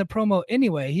would be in the promo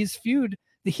anyway. He's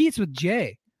the heat's with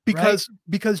Jay because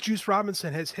Juice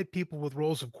Robinson has hit people with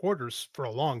rolls of quarters for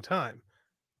a long time.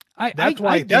 That's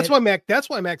why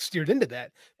Mac steered into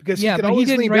that, because he could always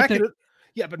lean back.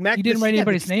 But Mac, he didn't write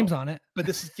anybody's names on it. But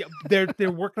this is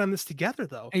they're working on this together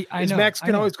though. I know. Max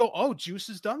can always go, oh, Juice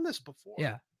has done this before.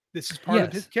 Yeah. This is part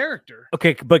of his character.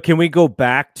 Okay, but can we go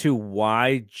back to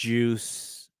why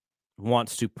Juice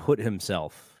wants to put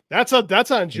himself? That's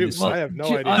on Juice. Well, I have no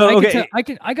idea.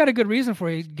 I got a good reason for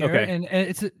you, Garrett. Okay. And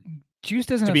it's Juice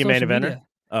doesn't have social media.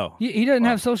 Oh, he doesn't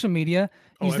have social media.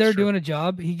 He's there doing a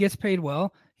job. He gets paid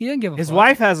well. He didn't give a fuck. His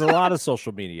wife has a lot of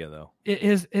social media though.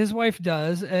 His wife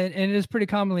does, and it is pretty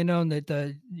commonly known that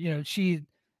that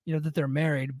they're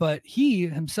married. But he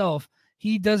himself,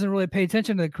 he doesn't really pay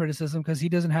attention to the criticism because he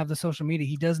doesn't have the social media.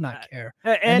 He does not care.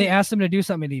 And they asked him to do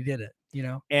something, and he did it.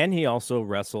 And he also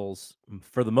wrestles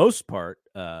for the most part.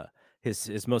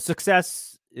 His most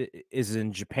success is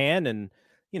in Japan, and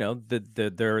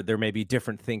there may be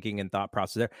different thinking and thought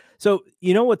process there. So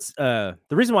what's the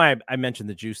reason why I mentioned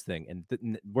the Juice thing, and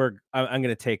I'm going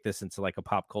to take this into like a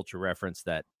pop culture reference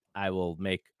that I will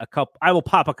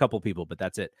pop a couple people, but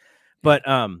that's it. But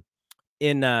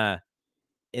in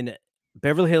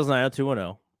Beverly Hills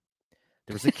 90210,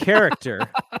 there was a character.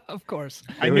 Of course,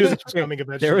 I knew this was coming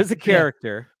eventually. There was a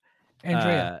character,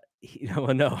 Andrea.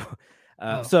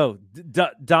 So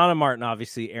Donna Martin,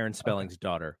 obviously Aaron Spelling's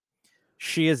daughter.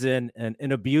 She is in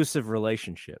an abusive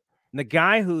relationship. And the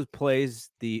guy who plays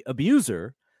the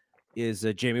abuser is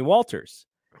Jamie Walters.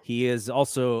 He is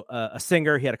also a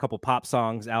singer. He had a couple pop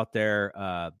songs out there.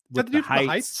 With the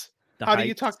Heights. How do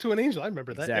you talk to an angel? I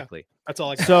remember that. Exactly. Yeah. That's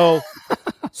all I got.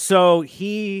 So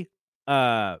he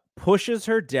pushes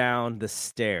her down the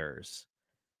stairs,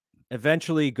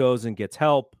 eventually goes and gets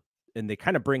help. And they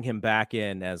kind of bring him back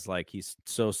in as like, he's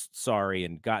so sorry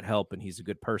and got help and he's a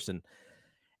good person.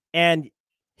 And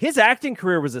his acting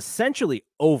career was essentially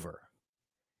over.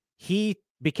 He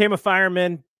became a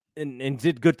fireman and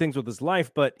did good things with his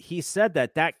life, but he said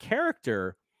that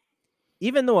character,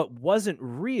 even though it wasn't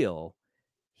real,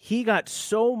 he got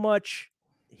so much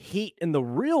heat in the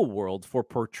real world for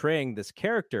portraying this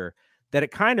character that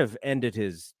it kind of ended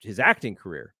his acting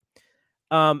career.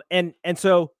 And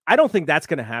so I don't think that's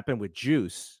going to happen with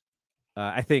Juice.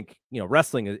 I think,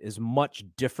 wrestling is much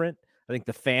different. I think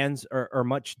the fans are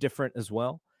much different as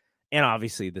well. And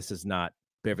obviously this is not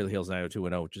Beverly Hills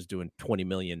 90210, which is doing 20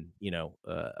 million,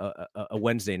 a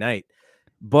Wednesday night.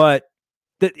 But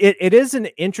it is an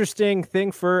interesting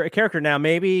thing for a character. Now,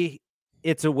 maybe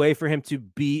it's a way for him to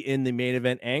be in the main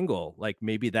event angle. Like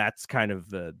maybe that's kind of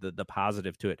the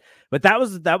positive to it. But that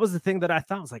was the thing that I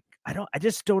thought was like, I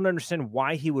just don't understand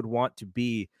why he would want to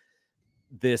be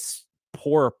this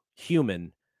poor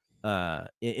human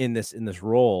in this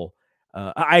role.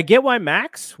 I get why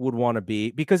Max would want to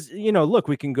be, because, you know, look,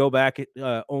 we can go back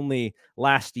only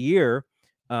last year.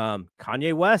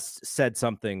 Kanye West said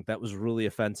something that was really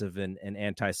offensive and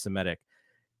anti-Semitic.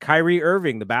 Kyrie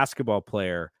Irving, the basketball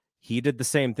player, he did the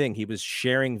same thing. He was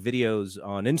sharing videos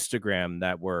on Instagram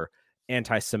that were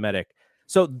anti-Semitic.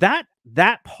 So that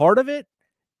part of it,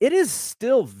 it is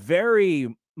still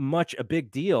very much a big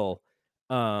deal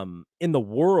in the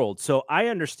world. So I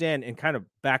understand, and kind of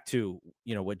back to,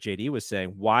 you know, what JD was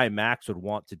saying, why Max would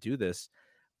want to do this.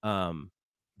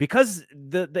 Because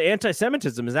the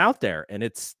anti-Semitism is out there, and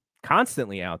it's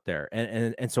constantly out there.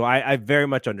 And so I very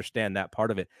much understand that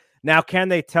part of it. Now, can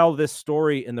they tell this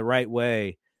story in the right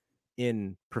way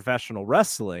in professional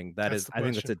wrestling? I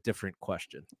think that's a different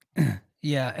question.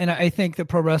 Yeah, and I think that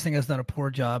pro wrestling has done a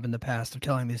poor job in the past of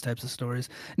telling these types of stories.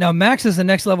 Now, Max is a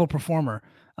next level performer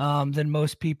than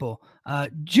most people.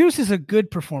 Juice is a good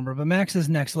performer, but Max is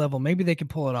next level. Maybe they can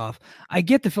pull it off. I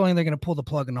get the feeling they're going to pull the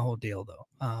plug on the whole deal,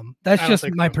 though. That's just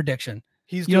my prediction.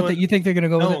 You think they're going to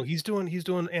go? No, with it? he's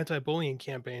doing anti-bullying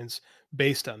campaigns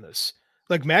based on this.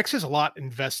 Like, Max has a lot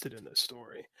invested in this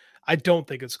story. I don't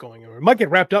think it's going anywhere. It might get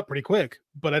wrapped up pretty quick,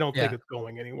 but I don't think it's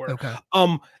going anywhere. Okay.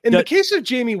 In the case of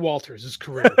Jamie Walters'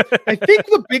 career, I think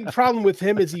the big problem with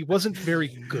him is he wasn't very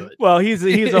good. Well, he's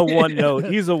a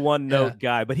one note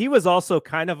guy, but he was also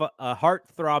kind of a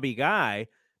heartthrobby guy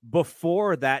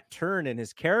before that turn in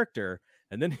his character,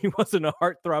 and then he wasn't a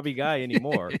heartthrobby guy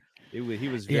anymore. He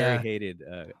was very hated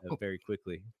very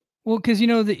quickly. Well, because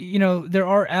there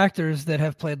are actors that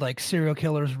have played like serial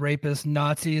killers, rapists,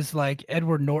 Nazis, like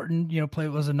Edward Norton.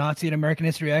 Was a Nazi in American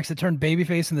History X that turned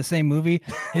babyface in the same movie.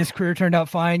 His career turned out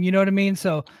fine. You know what I mean?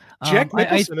 So Jack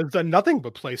Nicholson has done nothing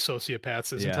but play sociopaths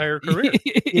his entire career.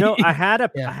 I had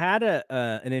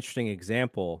an interesting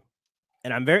example,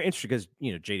 and I'm very interested because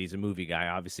JD's a movie guy,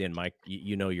 obviously, and Mike,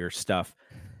 you know your stuff.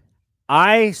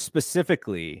 I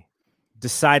specifically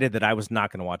decided that I was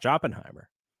not going to watch Oppenheimer.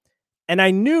 And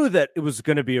I knew that it was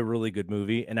going to be a really good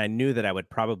movie, and I knew that I would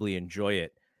probably enjoy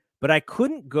it. But I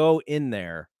couldn't go in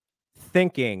there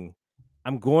thinking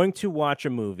I'm going to watch a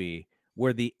movie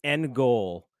where the end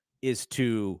goal is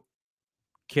to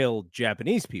kill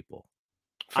Japanese people.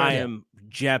 I am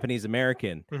Japanese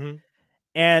American. Mm-hmm.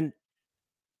 And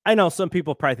I know some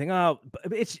people probably think,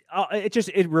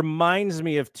 it reminds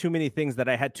me of too many things that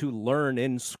I had to learn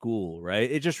in school,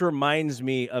 right? It just reminds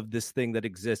me of this thing that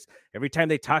exists. Every time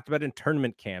they talked about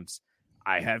internment camps,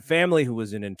 I had family who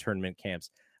was in internment camps.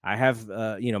 I have,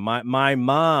 my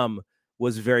mom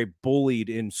was very bullied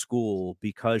in school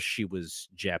because she was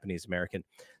Japanese American.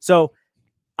 So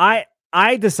I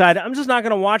decided I'm just not going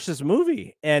to watch this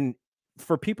movie. And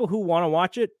for people who want to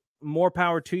watch it, more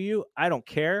power to you. I don't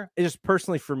care. It's just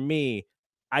personally for me,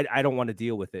 I don't want to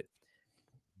deal with it.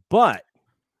 But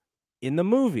in the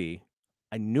movie,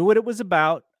 I knew what it was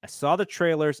about. I saw the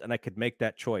trailers and I could make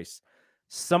that choice.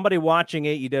 Somebody watching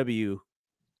AEW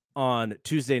on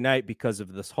Tuesday night because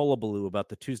of this hullabaloo about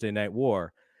the Tuesday Night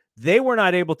War, they were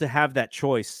not able to have that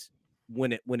choice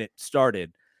when it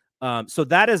started. So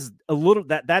that is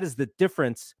that is the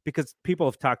difference, because people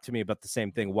have talked to me about the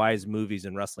same thing. Why is movies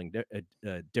and wrestling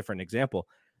a different example?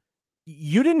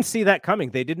 You didn't see that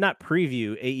coming. They did not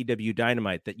preview AEW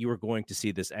Dynamite that you were going to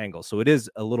see this angle. So it is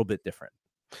a little bit different.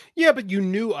 Yeah, but you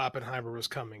knew Oppenheimer was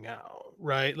coming out,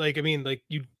 right? Like, I mean, like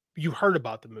you heard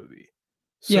about the movie.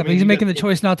 So, yeah, but he's making the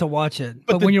choice not to watch it.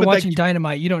 But when you're watching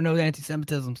Dynamite, you don't know the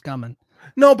anti-Semitism's coming.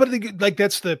 No, but like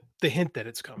that's the hint that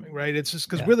it's coming, right? It's just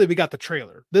because really we got the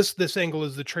trailer. This angle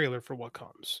is the trailer for what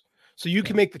comes. So you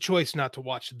can make the choice not to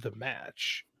watch the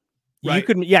match. Right?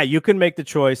 You can make the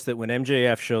choice that when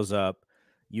MJF shows up,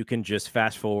 you can just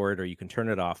fast forward or you can turn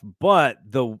it off. But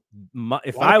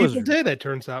if I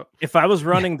was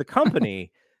running the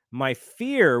company, my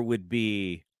fear would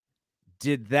be,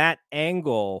 did that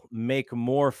angle make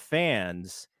more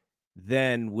fans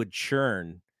than would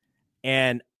churn?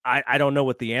 And I don't know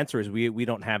what the answer is. We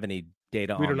don't have any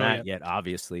data on that yet,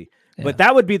 obviously. Yeah. But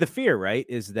that would be the fear, right?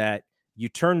 Is that you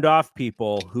turned off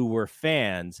people who were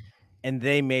fans and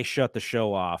they may shut the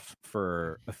show off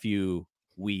for a few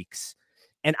weeks.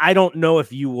 And I don't know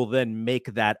if you will then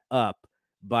make that up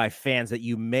by fans that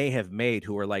you may have made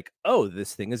who are like, oh,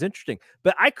 this thing is interesting.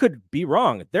 But I could be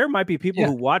wrong. There might be people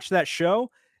who watch that show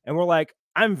and were like,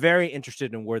 I'm very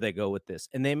interested in where they go with this.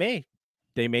 And they may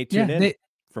tune in.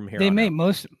 from here They on may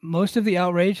out. most of the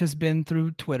outrage has been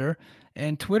through Twitter,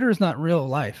 and Twitter is not real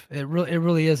life. It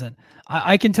really isn't.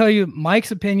 I can tell you,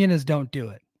 Mike's opinion is don't do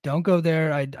it. Don't go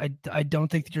there. I don't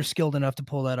think that you're skilled enough to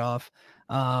pull that off.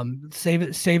 Save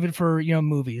it for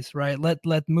movies, right?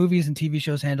 Let movies and TV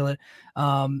shows handle it.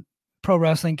 Pro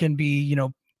wrestling can be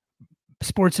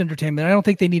sports entertainment. I don't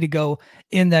think they need to go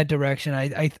in that direction.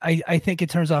 I think it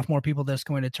turns off more people than it's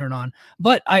going to turn on.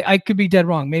 But I could be dead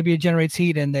wrong. Maybe it generates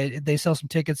heat and they sell some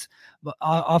tickets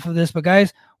off of this. But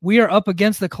guys, we are up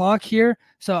against the clock here,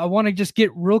 so I want to just get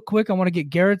real quick. I want to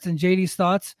get Garrett's and JD's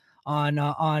thoughts on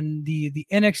the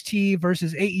NXT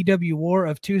versus AEW war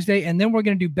of Tuesday, and then we're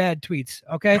going to do bad tweets.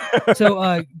 Okay,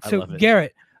 so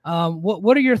Garrett,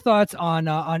 what are your thoughts on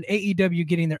AEW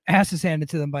getting their asses handed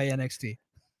to them by NXT?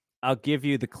 I'll give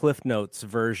you the Cliff Notes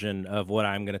version of what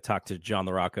I'm going to talk to John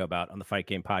LaRocca about on the Fight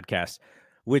Game podcast,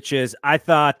 which is I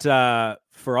thought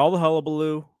for all the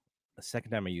hullabaloo, the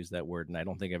second time I used that word, and I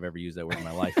don't think I've ever used that word in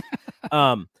my life.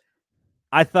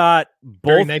 I thought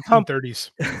both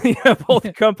 1930s.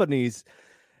 both companies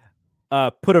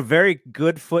put a very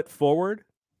good foot forward,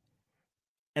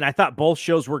 and I thought both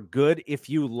shows were good if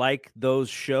you like those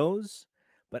shows.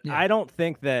 But I don't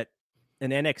think that an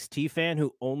NXT fan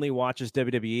who only watches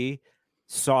WWE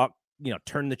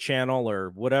turn the channel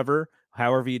or whatever,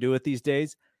 however you do it these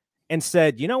days, and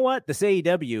said, you know what, this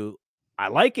AEW, I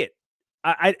like it.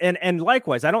 And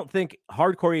likewise, I don't think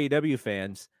hardcore AEW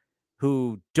fans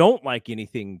who don't like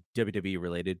anything WWE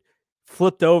related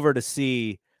flipped over to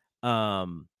see,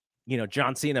 John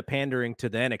Cena pandering to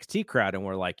the NXT crowd and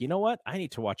were like, you know what, I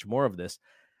need to watch more of this.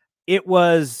 It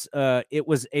was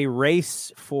a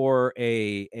race for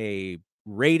a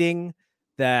rating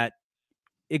that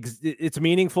it's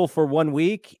meaningful for 1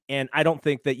 week, and I don't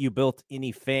think that you built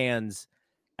any fans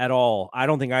at all. I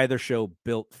don't think either show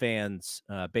built fans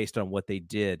based on what they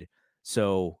did.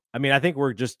 So, I mean, I think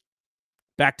we're just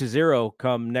back to zero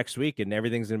come next week, and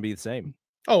everything's going to be the same.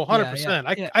 Oh,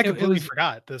 100%. I completely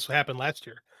forgot this happened last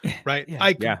year, right?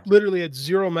 Literally had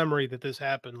zero memory that this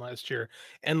happened last year.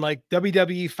 And like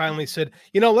WWE finally said,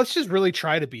 let's just really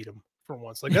try to beat them for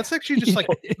once. Like that's actually just like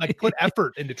put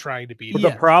effort into trying to beat them.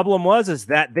 The problem is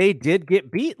that they did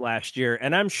get beat last year,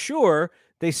 and I'm sure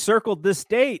they circled this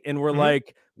date and were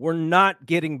like, we're not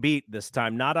getting beat this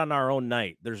time, not on our own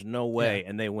night. There's no way.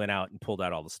 And they went out and pulled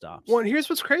out all the stops. Well, and here's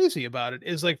what's crazy about it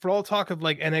is like for all talk of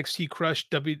like NXT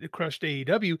crushed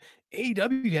AEW,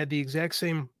 AEW had the exact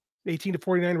same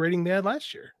 18-49 rating they had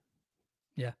last year.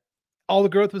 Yeah. All the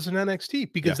growth was in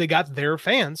NXT because they got their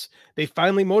fans. They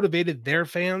finally motivated their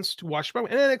fans to watch. And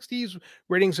NXT's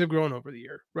ratings have grown over the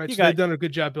year, right? So they've done a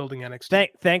good job building NXT.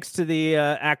 Thanks to the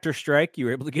actor strike, you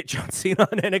were able to get John Cena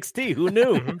on NXT. Who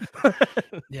knew?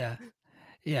 Yeah.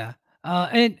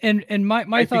 And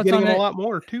my thoughts on that, a lot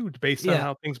more too, based on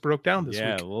how things broke down this week.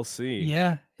 Yeah, we'll see.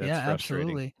 Yeah,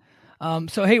 absolutely.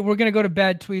 So hey, we're gonna go to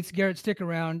bad tweets. Garrett, stick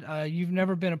around. You've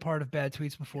never been a part of bad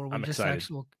tweets before. I'm excited.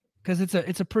 Because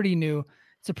it's a pretty new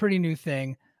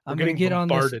thing. I'm gonna get on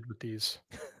bombarded with these.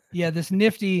 Yeah, this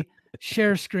nifty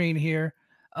share screen here.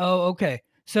 Oh, okay.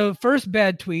 So first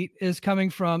bad tweet is coming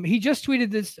from. He just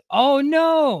tweeted this. Oh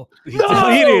no! He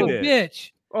deleted it. Bitch.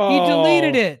 He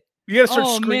deleted it. You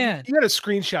gotta man. You gotta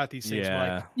scringshot these things,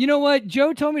 Mike. You know what?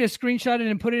 Joe told me to screenshot it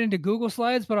and put it into Google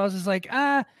Slides, but I was just like,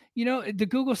 the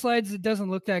Google Slides, it doesn't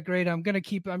look that great. I'm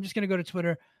just gonna go to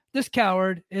Twitter. This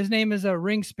coward, his name is a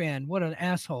Ringspan. What an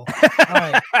asshole! All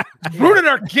right. Ruining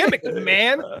our gimmick,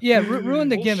 man. Yeah, ruin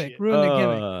the gimmick. Ruin the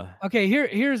gimmick. Okay,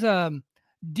 here's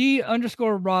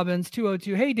D_Robbins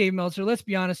 202. Hey, Dave Meltzer. Let's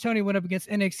be honest. Tony went up against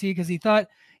NXT because he thought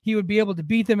he would be able to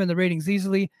beat them in the ratings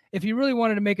easily. If he really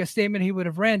wanted to make a statement, he would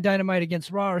have ran Dynamite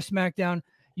against Raw or SmackDown.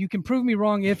 You can prove me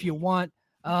wrong if you want.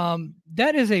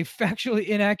 That is a factually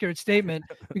inaccurate statement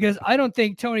because I don't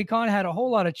think Tony Khan had a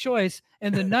whole lot of choice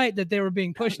in the night that they were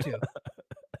being pushed to.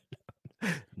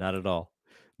 Not at all.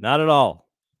 Not at all.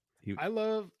 I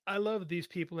love these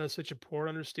people have such a poor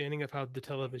understanding of how the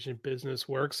television business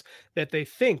works that they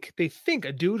think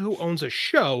a dude who owns a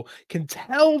show can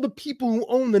tell the people who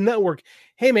own the network,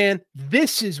 hey man,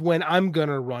 this is when I'm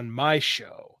gonna run my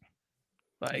show.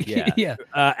 Like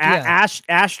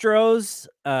Astros,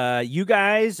 you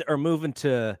guys are moving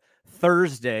to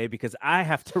Thursday because I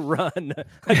have to run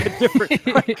like a different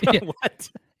what?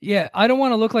 Yeah, I don't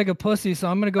want to look like a pussy, so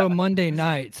I'm gonna go Monday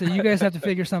night. So you guys have to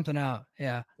figure something out.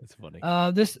 Yeah, that's funny.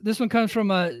 This one comes from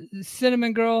a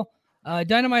Cinnamon Girl.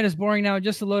 Dynamite is boring now.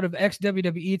 Just a load of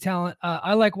ex-WWE talent.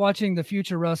 I like watching the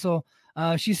future wrestle.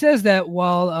 She says that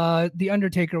while the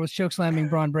Undertaker was chokeslamming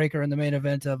Braun Breaker in the main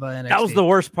event of NXT. That was the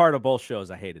worst part of both shows.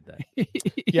 I hated that.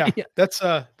 Yeah,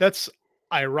 that's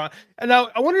ironic. And now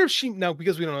I wonder if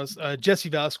because we don't know this, Jesse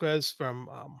Vasquez from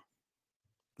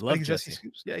Love Jesse Jesse.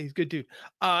 Scoops. Yeah, he's good dude.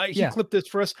 He Yeah. clipped this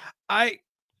for us. I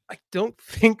don't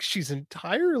think she's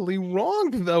entirely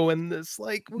wrong though in this.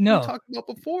 Like what we talked about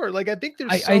before. Like I think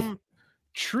there's some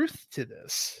truth to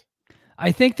this.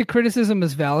 I think the criticism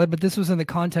is valid, but this was in the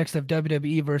context of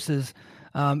WWE versus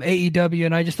AEW,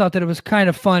 and I just thought that it was kind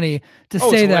of funny to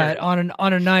say that on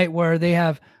a night where they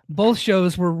have both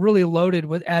shows were really loaded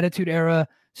with Attitude Era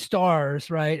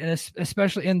stars, right? And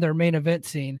especially in their main event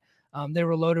scene, they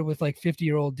were loaded with like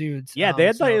 50-year-old dudes. Yeah, they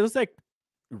had it was like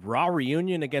Raw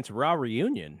reunion against Raw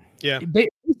reunion. Yeah,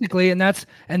 basically, and that's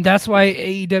why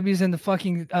AEW is in the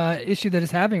fucking issue that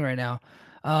it's having right now.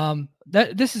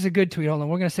 This is a good tweet. Hold on,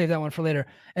 we're gonna save that one for later.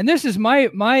 And this is my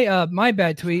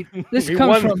bad tweet. This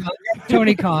comes from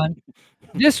Tony Khan.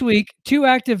 This week, 2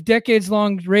 active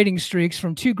decades-long rating streaks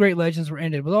from 2 great legends were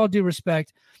ended. With all due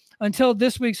respect, until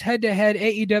this week's head-to-head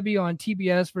AEW on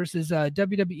TBS versus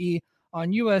WWE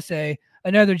on USA,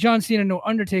 neither John Cena nor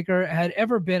Undertaker had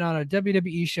ever been on a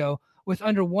WWE show with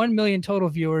under 1 million total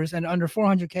viewers and under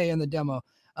 400K in the demo.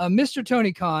 Mr.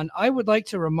 Tony Khan, I would like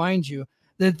to remind you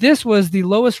that this was the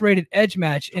lowest rated Edge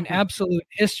match in absolute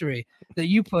history that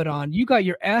you put on. You got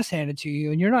your ass handed to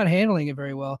you, and you're not handling it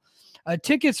very well.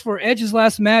 Tickets for Edge's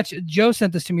last match, Joe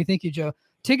sent this to me. Thank you, Joe.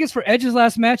 Tickets for Edge's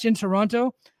last match in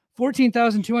Toronto,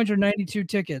 14,292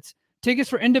 tickets. Tickets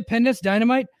for Independence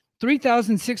Dynamite,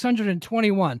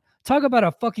 3,621. Talk about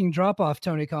a fucking drop-off,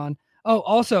 Tony Khan. Oh,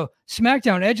 also,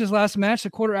 SmackDown, Edge's last match,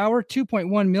 a quarter hour,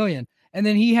 2.1 million. And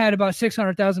then he had about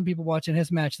 600,000 people watching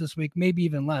his match this week, maybe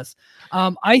even less.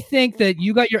 I think that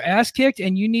you got your ass kicked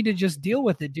and you need to just deal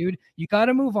with it, dude. You got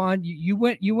to move on. You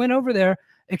went over there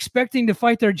expecting to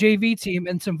fight their JV team,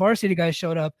 and some varsity guys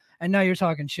showed up, and now you're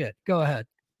talking shit. Go ahead.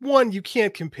 One, you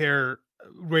can't compare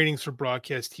ratings for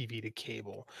broadcast TV to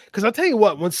cable, because I'll tell you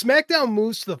what, when SmackDown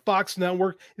moves to the Fox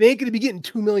network, they ain't going to be getting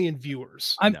 2 million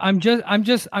viewers. I'm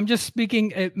just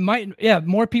speaking. It might,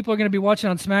 more people are going to be watching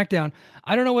on SmackDown.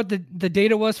 I don't know what the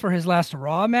data was for his last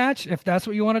Raw match, if that's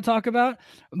what you want to talk about,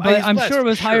 but I'm sure it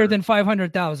was higher than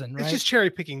 500,000. Right? It's just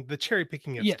cherry picking of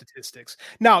statistics.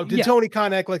 Now, did Tony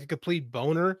Khan act like a complete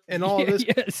boner and all of this?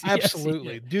 Yes,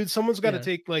 absolutely, yes, dude. Someone's got to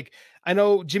take, like, I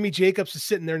know Jimmy Jacobs is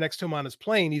sitting there next to him on his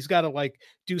plane. He's got to like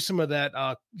do some of that,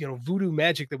 voodoo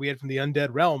magic that we had from the undead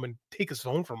realm and take his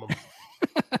phone from him.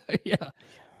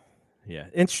 Yeah.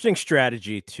 Interesting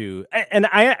strategy too. And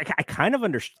I kind of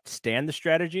understand the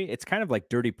strategy. It's kind of like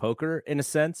dirty poker in a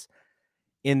sense,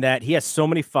 in that he has so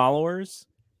many followers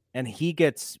and he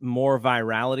gets more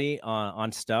virality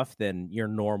on stuff than your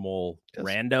normal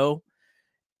rando.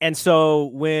 And so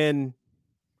when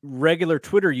regular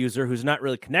Twitter user who's not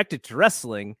really connected to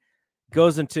wrestling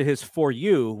goes into his For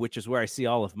You, which is where I see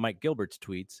all of Mike Gilbert's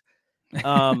tweets.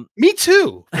 Me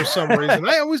too, for some reason.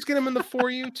 I always get him in the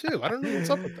For You too. I don't know what's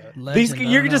up with that.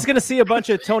 You're just going to see a bunch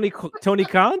of Tony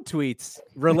Khan tweets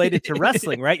related to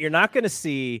wrestling, right? You're not going to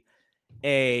see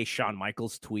a Shawn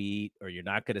Michaels tweet, or you're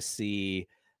not going to see,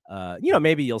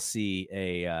 maybe you'll see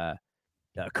a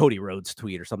Cody Rhodes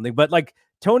tweet or something. But like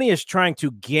Tony is trying to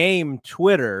game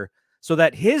Twitter so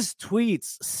that his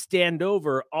tweets stand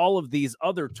over all of these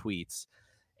other tweets.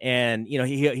 And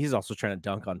he's also trying to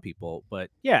dunk on people,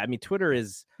 but yeah, I mean, Twitter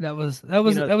is that was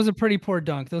a pretty poor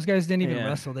dunk. Those guys didn't even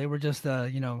wrestle; they were just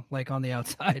like on the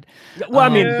outside. Well, I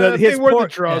mean, they were the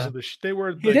draws of the they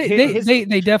were.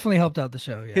 They definitely helped out the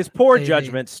show. Yeah. His poor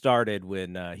judgment started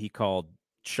when he called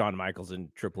Shawn Michaels and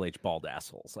Triple H bald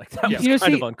assholes. Like that was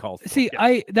kind of uncalled for. See,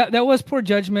 that was poor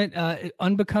judgment,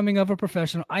 unbecoming of a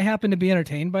professional. I happen to be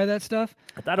entertained by that stuff.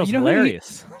 I thought it was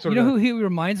hilarious. Who he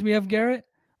reminds me of, Garrett?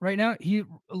 Right now, a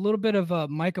little bit of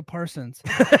Micah Parsons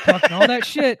talking all that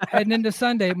shit heading into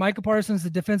Sunday. Micah Parsons, the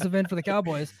defensive end for the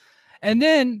Cowboys, and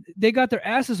then they got their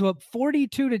asses whooped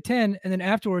 42-10, and then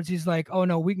afterwards he's like, "Oh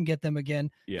no, we can get them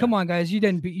again. Yeah. Come on, guys,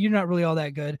 you're not really all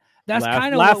that good." That's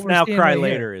kind of laugh what we're now, seeing cry right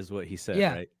later here. Is what he said.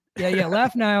 Yeah, right? yeah.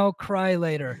 Laugh now, cry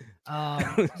later.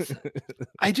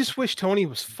 I just wish Tony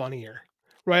was funnier.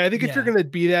 Right. I think if you're gonna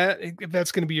be if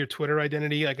that's gonna be your Twitter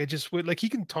identity, like I just would, like, he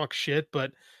can talk shit,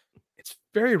 but it's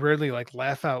very rarely like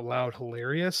laugh out loud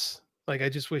hilarious. Like I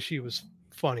just wish he was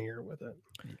funnier with it.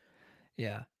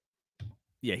 Yeah.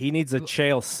 Yeah, he needs a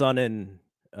Chael Sonnen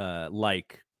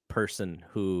like person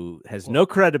who has no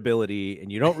credibility,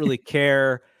 and you don't really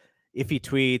care if he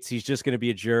tweets. He's just going to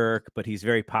be a jerk, but he's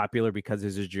very popular because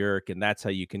he's a jerk, and that's how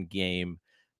you can game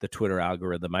the Twitter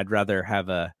algorithm. I'd rather have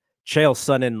a Chael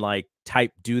Sonnen like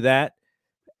type do that,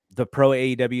 the pro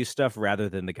AEW stuff, rather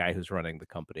than the guy who's running the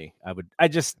company. I would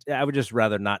just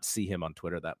rather not see him on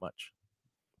Twitter that much.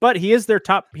 But he is their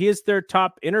top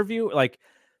interview. Like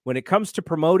when it comes to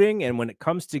promoting and when it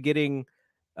comes to getting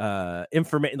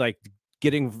information, like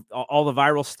getting all the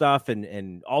viral stuff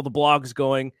and all the blogs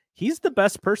going, he's the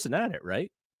best person at it,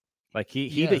 right? Like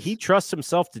he trusts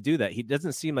himself to do that. He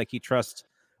doesn't seem like he trusts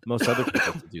most other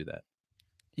people to do that.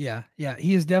 Yeah.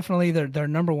 He is definitely their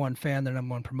number one fan, their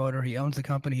number one promoter. He owns the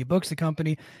company. He books the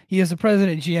company. He is the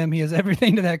president, GM. He has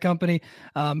everything to that company.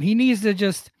 He needs to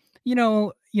just,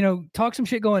 talk some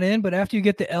shit going in, but after you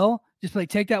get the L, just like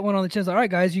take that one on the chin. All right,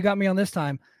 guys, you got me on this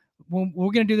time. We're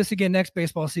going to do this again next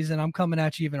baseball season. I'm coming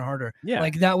at you even harder. Yeah.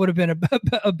 Like that would have been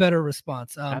a better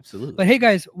response. Absolutely. But hey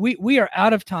guys, we are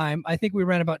out of time. I think we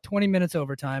ran about 20 minutes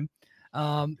over time.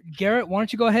 Garrett, why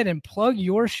don't you go ahead and plug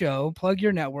your show, plug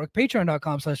your network,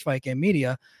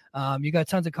 patreon.com/FightGameMedia. You got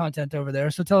tons of content over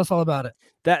there. So tell us all about it.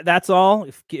 That's all.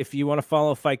 If you want to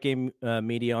follow Fight Game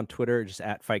Media on Twitter, just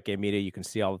at Fight Game Media, you can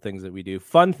see all the things that we do.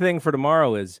 Fun thing for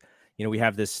tomorrow is, we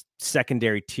have this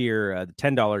secondary tier, the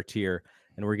 $10 tier,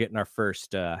 and we're getting our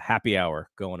first happy hour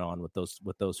going on with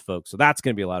those folks. So that's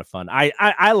going to be a lot of fun.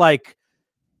 I like,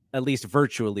 at least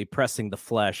virtually, pressing the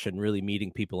flesh and really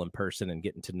meeting people in person and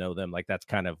getting to know them. Like that's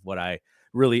kind of what I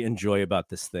really enjoy about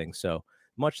this thing. So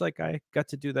much like I got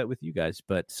to do that with you guys.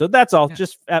 But so that's all. Yeah.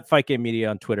 Just at Fight Game Media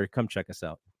on Twitter. Come check us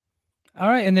out. All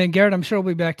right, and then Garrett, I'm sure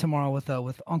we'll be back tomorrow with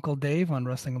Uncle Dave on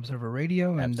Wrestling Observer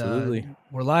Radio, and absolutely,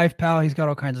 we're live, pal. He's got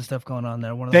all kinds of stuff going on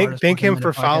there. Thank him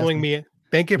for following me.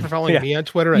 Thank you for following me on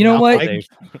Twitter. You know what?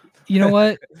 You know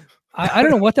what? I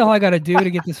don't know what the hell I got to do to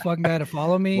get this fucking guy to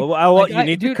follow me. Well, you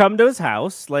need to come to his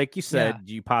house, like you said.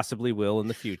 Yeah. You possibly will in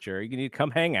the future. You need to come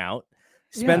hang out,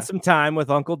 spend some time with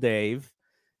Uncle Dave,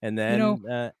 and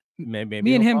then maybe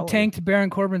me and him tanked Baron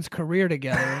Corbin's career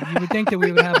together. You would think that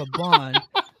we would have a bond.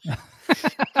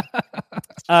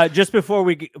 Just before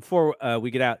we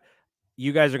get out,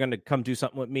 you guys are going to come do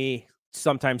something with me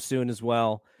sometime soon as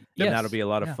well. And that'll be a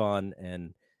lot of fun.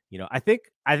 And I think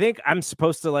I'm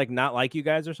supposed to not like you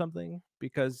guys or something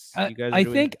because you guys.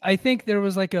 I think there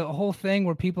was like a whole thing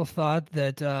where people thought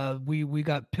that we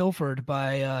got pilfered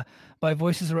by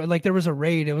Voices. Like there was a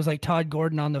raid. It was like Todd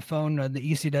Gordon on the phone the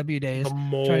ECW days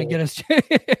trying to get us.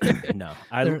 No,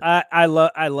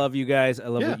 I love you guys. I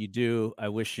love what you do. I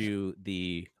wish you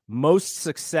the most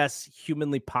success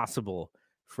humanly possible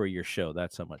for your show.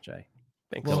 That's how much I.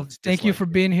 Thank you for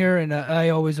being here, and I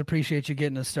always appreciate you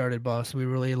getting us started, boss. We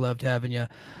really loved having you.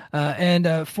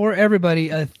 And for everybody,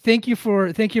 thank you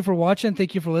for watching.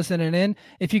 Thank you for listening in.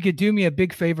 If you could do me a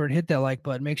big favor and hit that like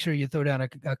button, make sure you throw down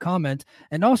a comment,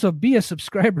 and also be a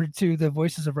subscriber to the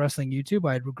Voices of Wrestling YouTube.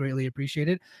 I'd greatly appreciate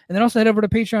it. And then also head over to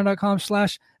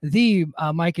patreon.com/the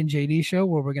Mike and JD Show,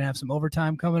 where we're gonna have some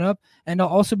overtime coming up, and I'll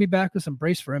also be back with some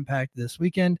Brace for Impact this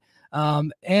weekend.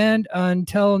 And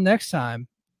until next time.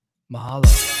 Mahalo.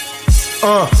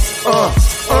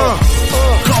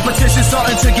 Competition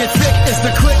starting to get thick, it's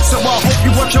the click, so I hope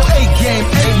you watch your A game.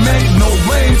 Mate, no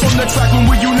rain from the track when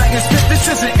we unite and spit.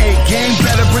 This is an A game,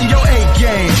 better bring your A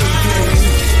game.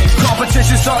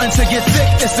 Competition starting to get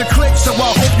thick, it's the click, so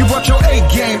I hope you watch your A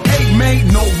game. Mate,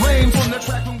 no rain from the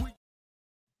track when we.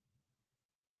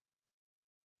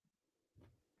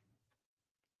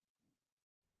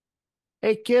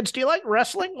 Hey kids, do you like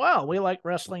wrestling? Well, we like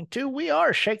wrestling too. We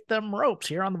are Shake Them Ropes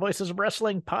here on the Voices of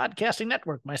Wrestling Podcasting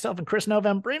Network. Myself and Chris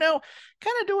Novembrino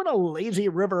kind of doing a lazy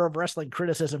river of wrestling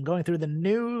criticism, going through the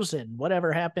news and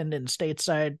whatever happened in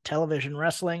stateside television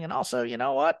wrestling. And also, you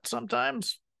know what?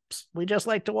 Sometimes we just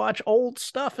like to watch old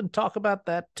stuff and talk about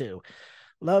that too.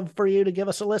 Love for you to give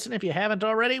us a listen. If you haven't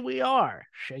already, we are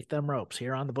Shake Them Ropes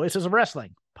here on the Voices of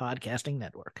Wrestling Podcasting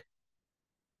Network.